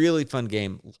 Really fun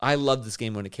game. I loved this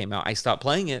game when it came out. I stopped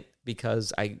playing it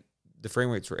because the frame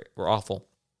rates were awful.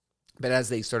 But as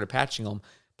they started patching them,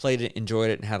 played it, enjoyed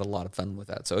it, and had a lot of fun with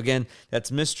that. So again,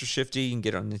 that's Mr. Shifty. You can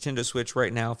get it on Nintendo Switch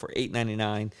right now for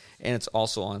 $8.99, and it's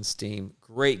also on Steam.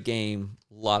 Great game,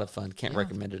 a lot of fun. Can't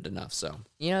recommend it enough. So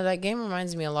that game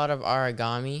reminds me a lot of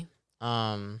Origami.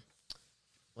 I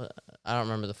don't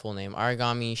remember the full name.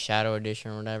 Origami Shadow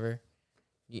Edition or whatever.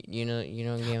 You know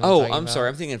the game. I'm sorry.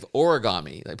 I'm thinking of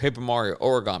Origami, like Paper Mario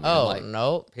Origami. Oh,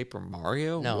 no. Paper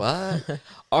Mario? No. What?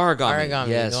 Origami.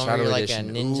 Yes, Shadow Shadow Edition.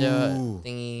 Like a ninja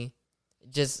thingy.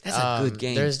 That's a good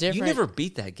game. There's different. You never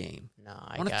beat that game. No,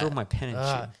 I want to throw my pen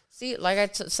at you. See, like I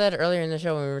said earlier in the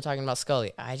show when we were talking about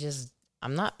Scully,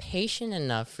 I'm not patient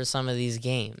enough for some of these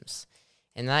games.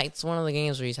 And that's one of the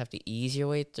games where you just have to ease your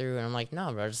way through. And I'm like,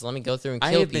 no, bro, just let me go through and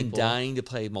kill people. I have been dying to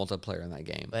play multiplayer in that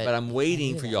game, but I'm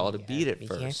waiting for y'all to beat it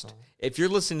first. Careful. If you're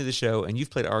listening to the show and you've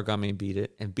played Origami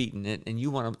and beaten it, and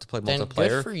you want to play then multiplayer,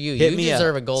 good for you. You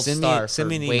deserve a gold star. Send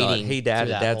me an email at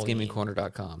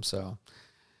heydad@dadsgamingcorner.com. So.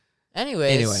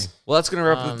 Anyway, well, that's going to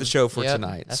wrap up the show for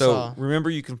tonight. So all. Remember,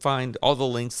 you can find all the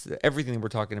links to everything that we're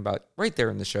talking about right there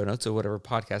in the show notes of whatever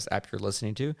podcast app you're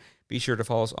listening to. Be sure to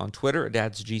follow us on Twitter at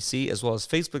DadsGC, as well as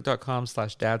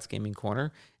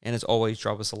Facebook.com/DadsGamingCorner. And as always,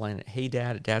 drop us a line at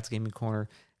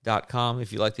heydad@dadsgamingcorner.com.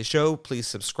 If you like the show, please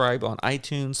subscribe on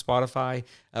iTunes, Spotify.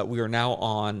 We are now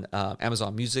on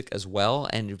Amazon Music as well,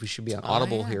 and we should be on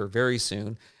Audible here very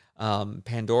soon.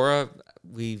 Pandora,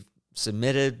 we've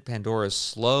submitted. Pandora's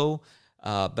slow,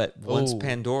 but once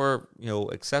Pandora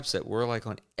accepts it, we're like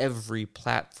on every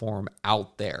platform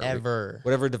out there,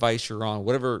 whatever device you're on,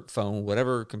 whatever phone,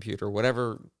 whatever computer,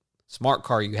 whatever smart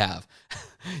car you have.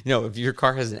 If your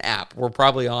car has an app, we're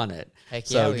probably on it.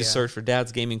 So just search for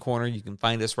Dad's Gaming Corner. You can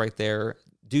find us right there.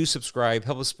 Do subscribe,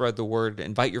 help us spread the word,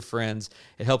 invite your friends.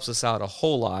 It helps us out a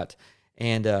whole lot.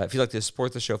 And if you'd like to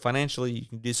support the show financially, you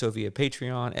can do so via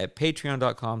Patreon at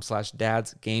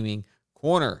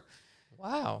patreon.com/dadsgamingcorner.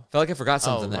 Wow. I feel like I forgot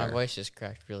something there. My voice just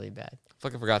cracked really bad. I feel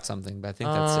like I forgot something, but I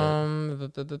think that's it.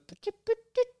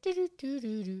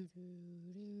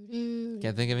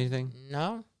 Can't think of anything?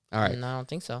 No. All right. I don't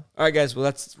think so. All right, guys. Well,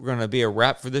 that's going to be a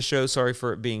wrap for this show. Sorry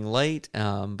for it being late,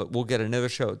 but we'll get another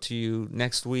show to you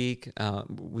next week.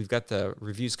 We've got the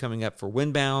reviews coming up for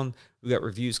Windbound. We've got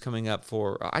reviews coming up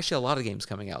for actually a lot of games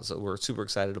coming out, so we're super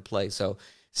excited to play. So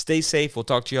stay safe. We'll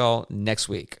talk to y'all next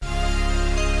week.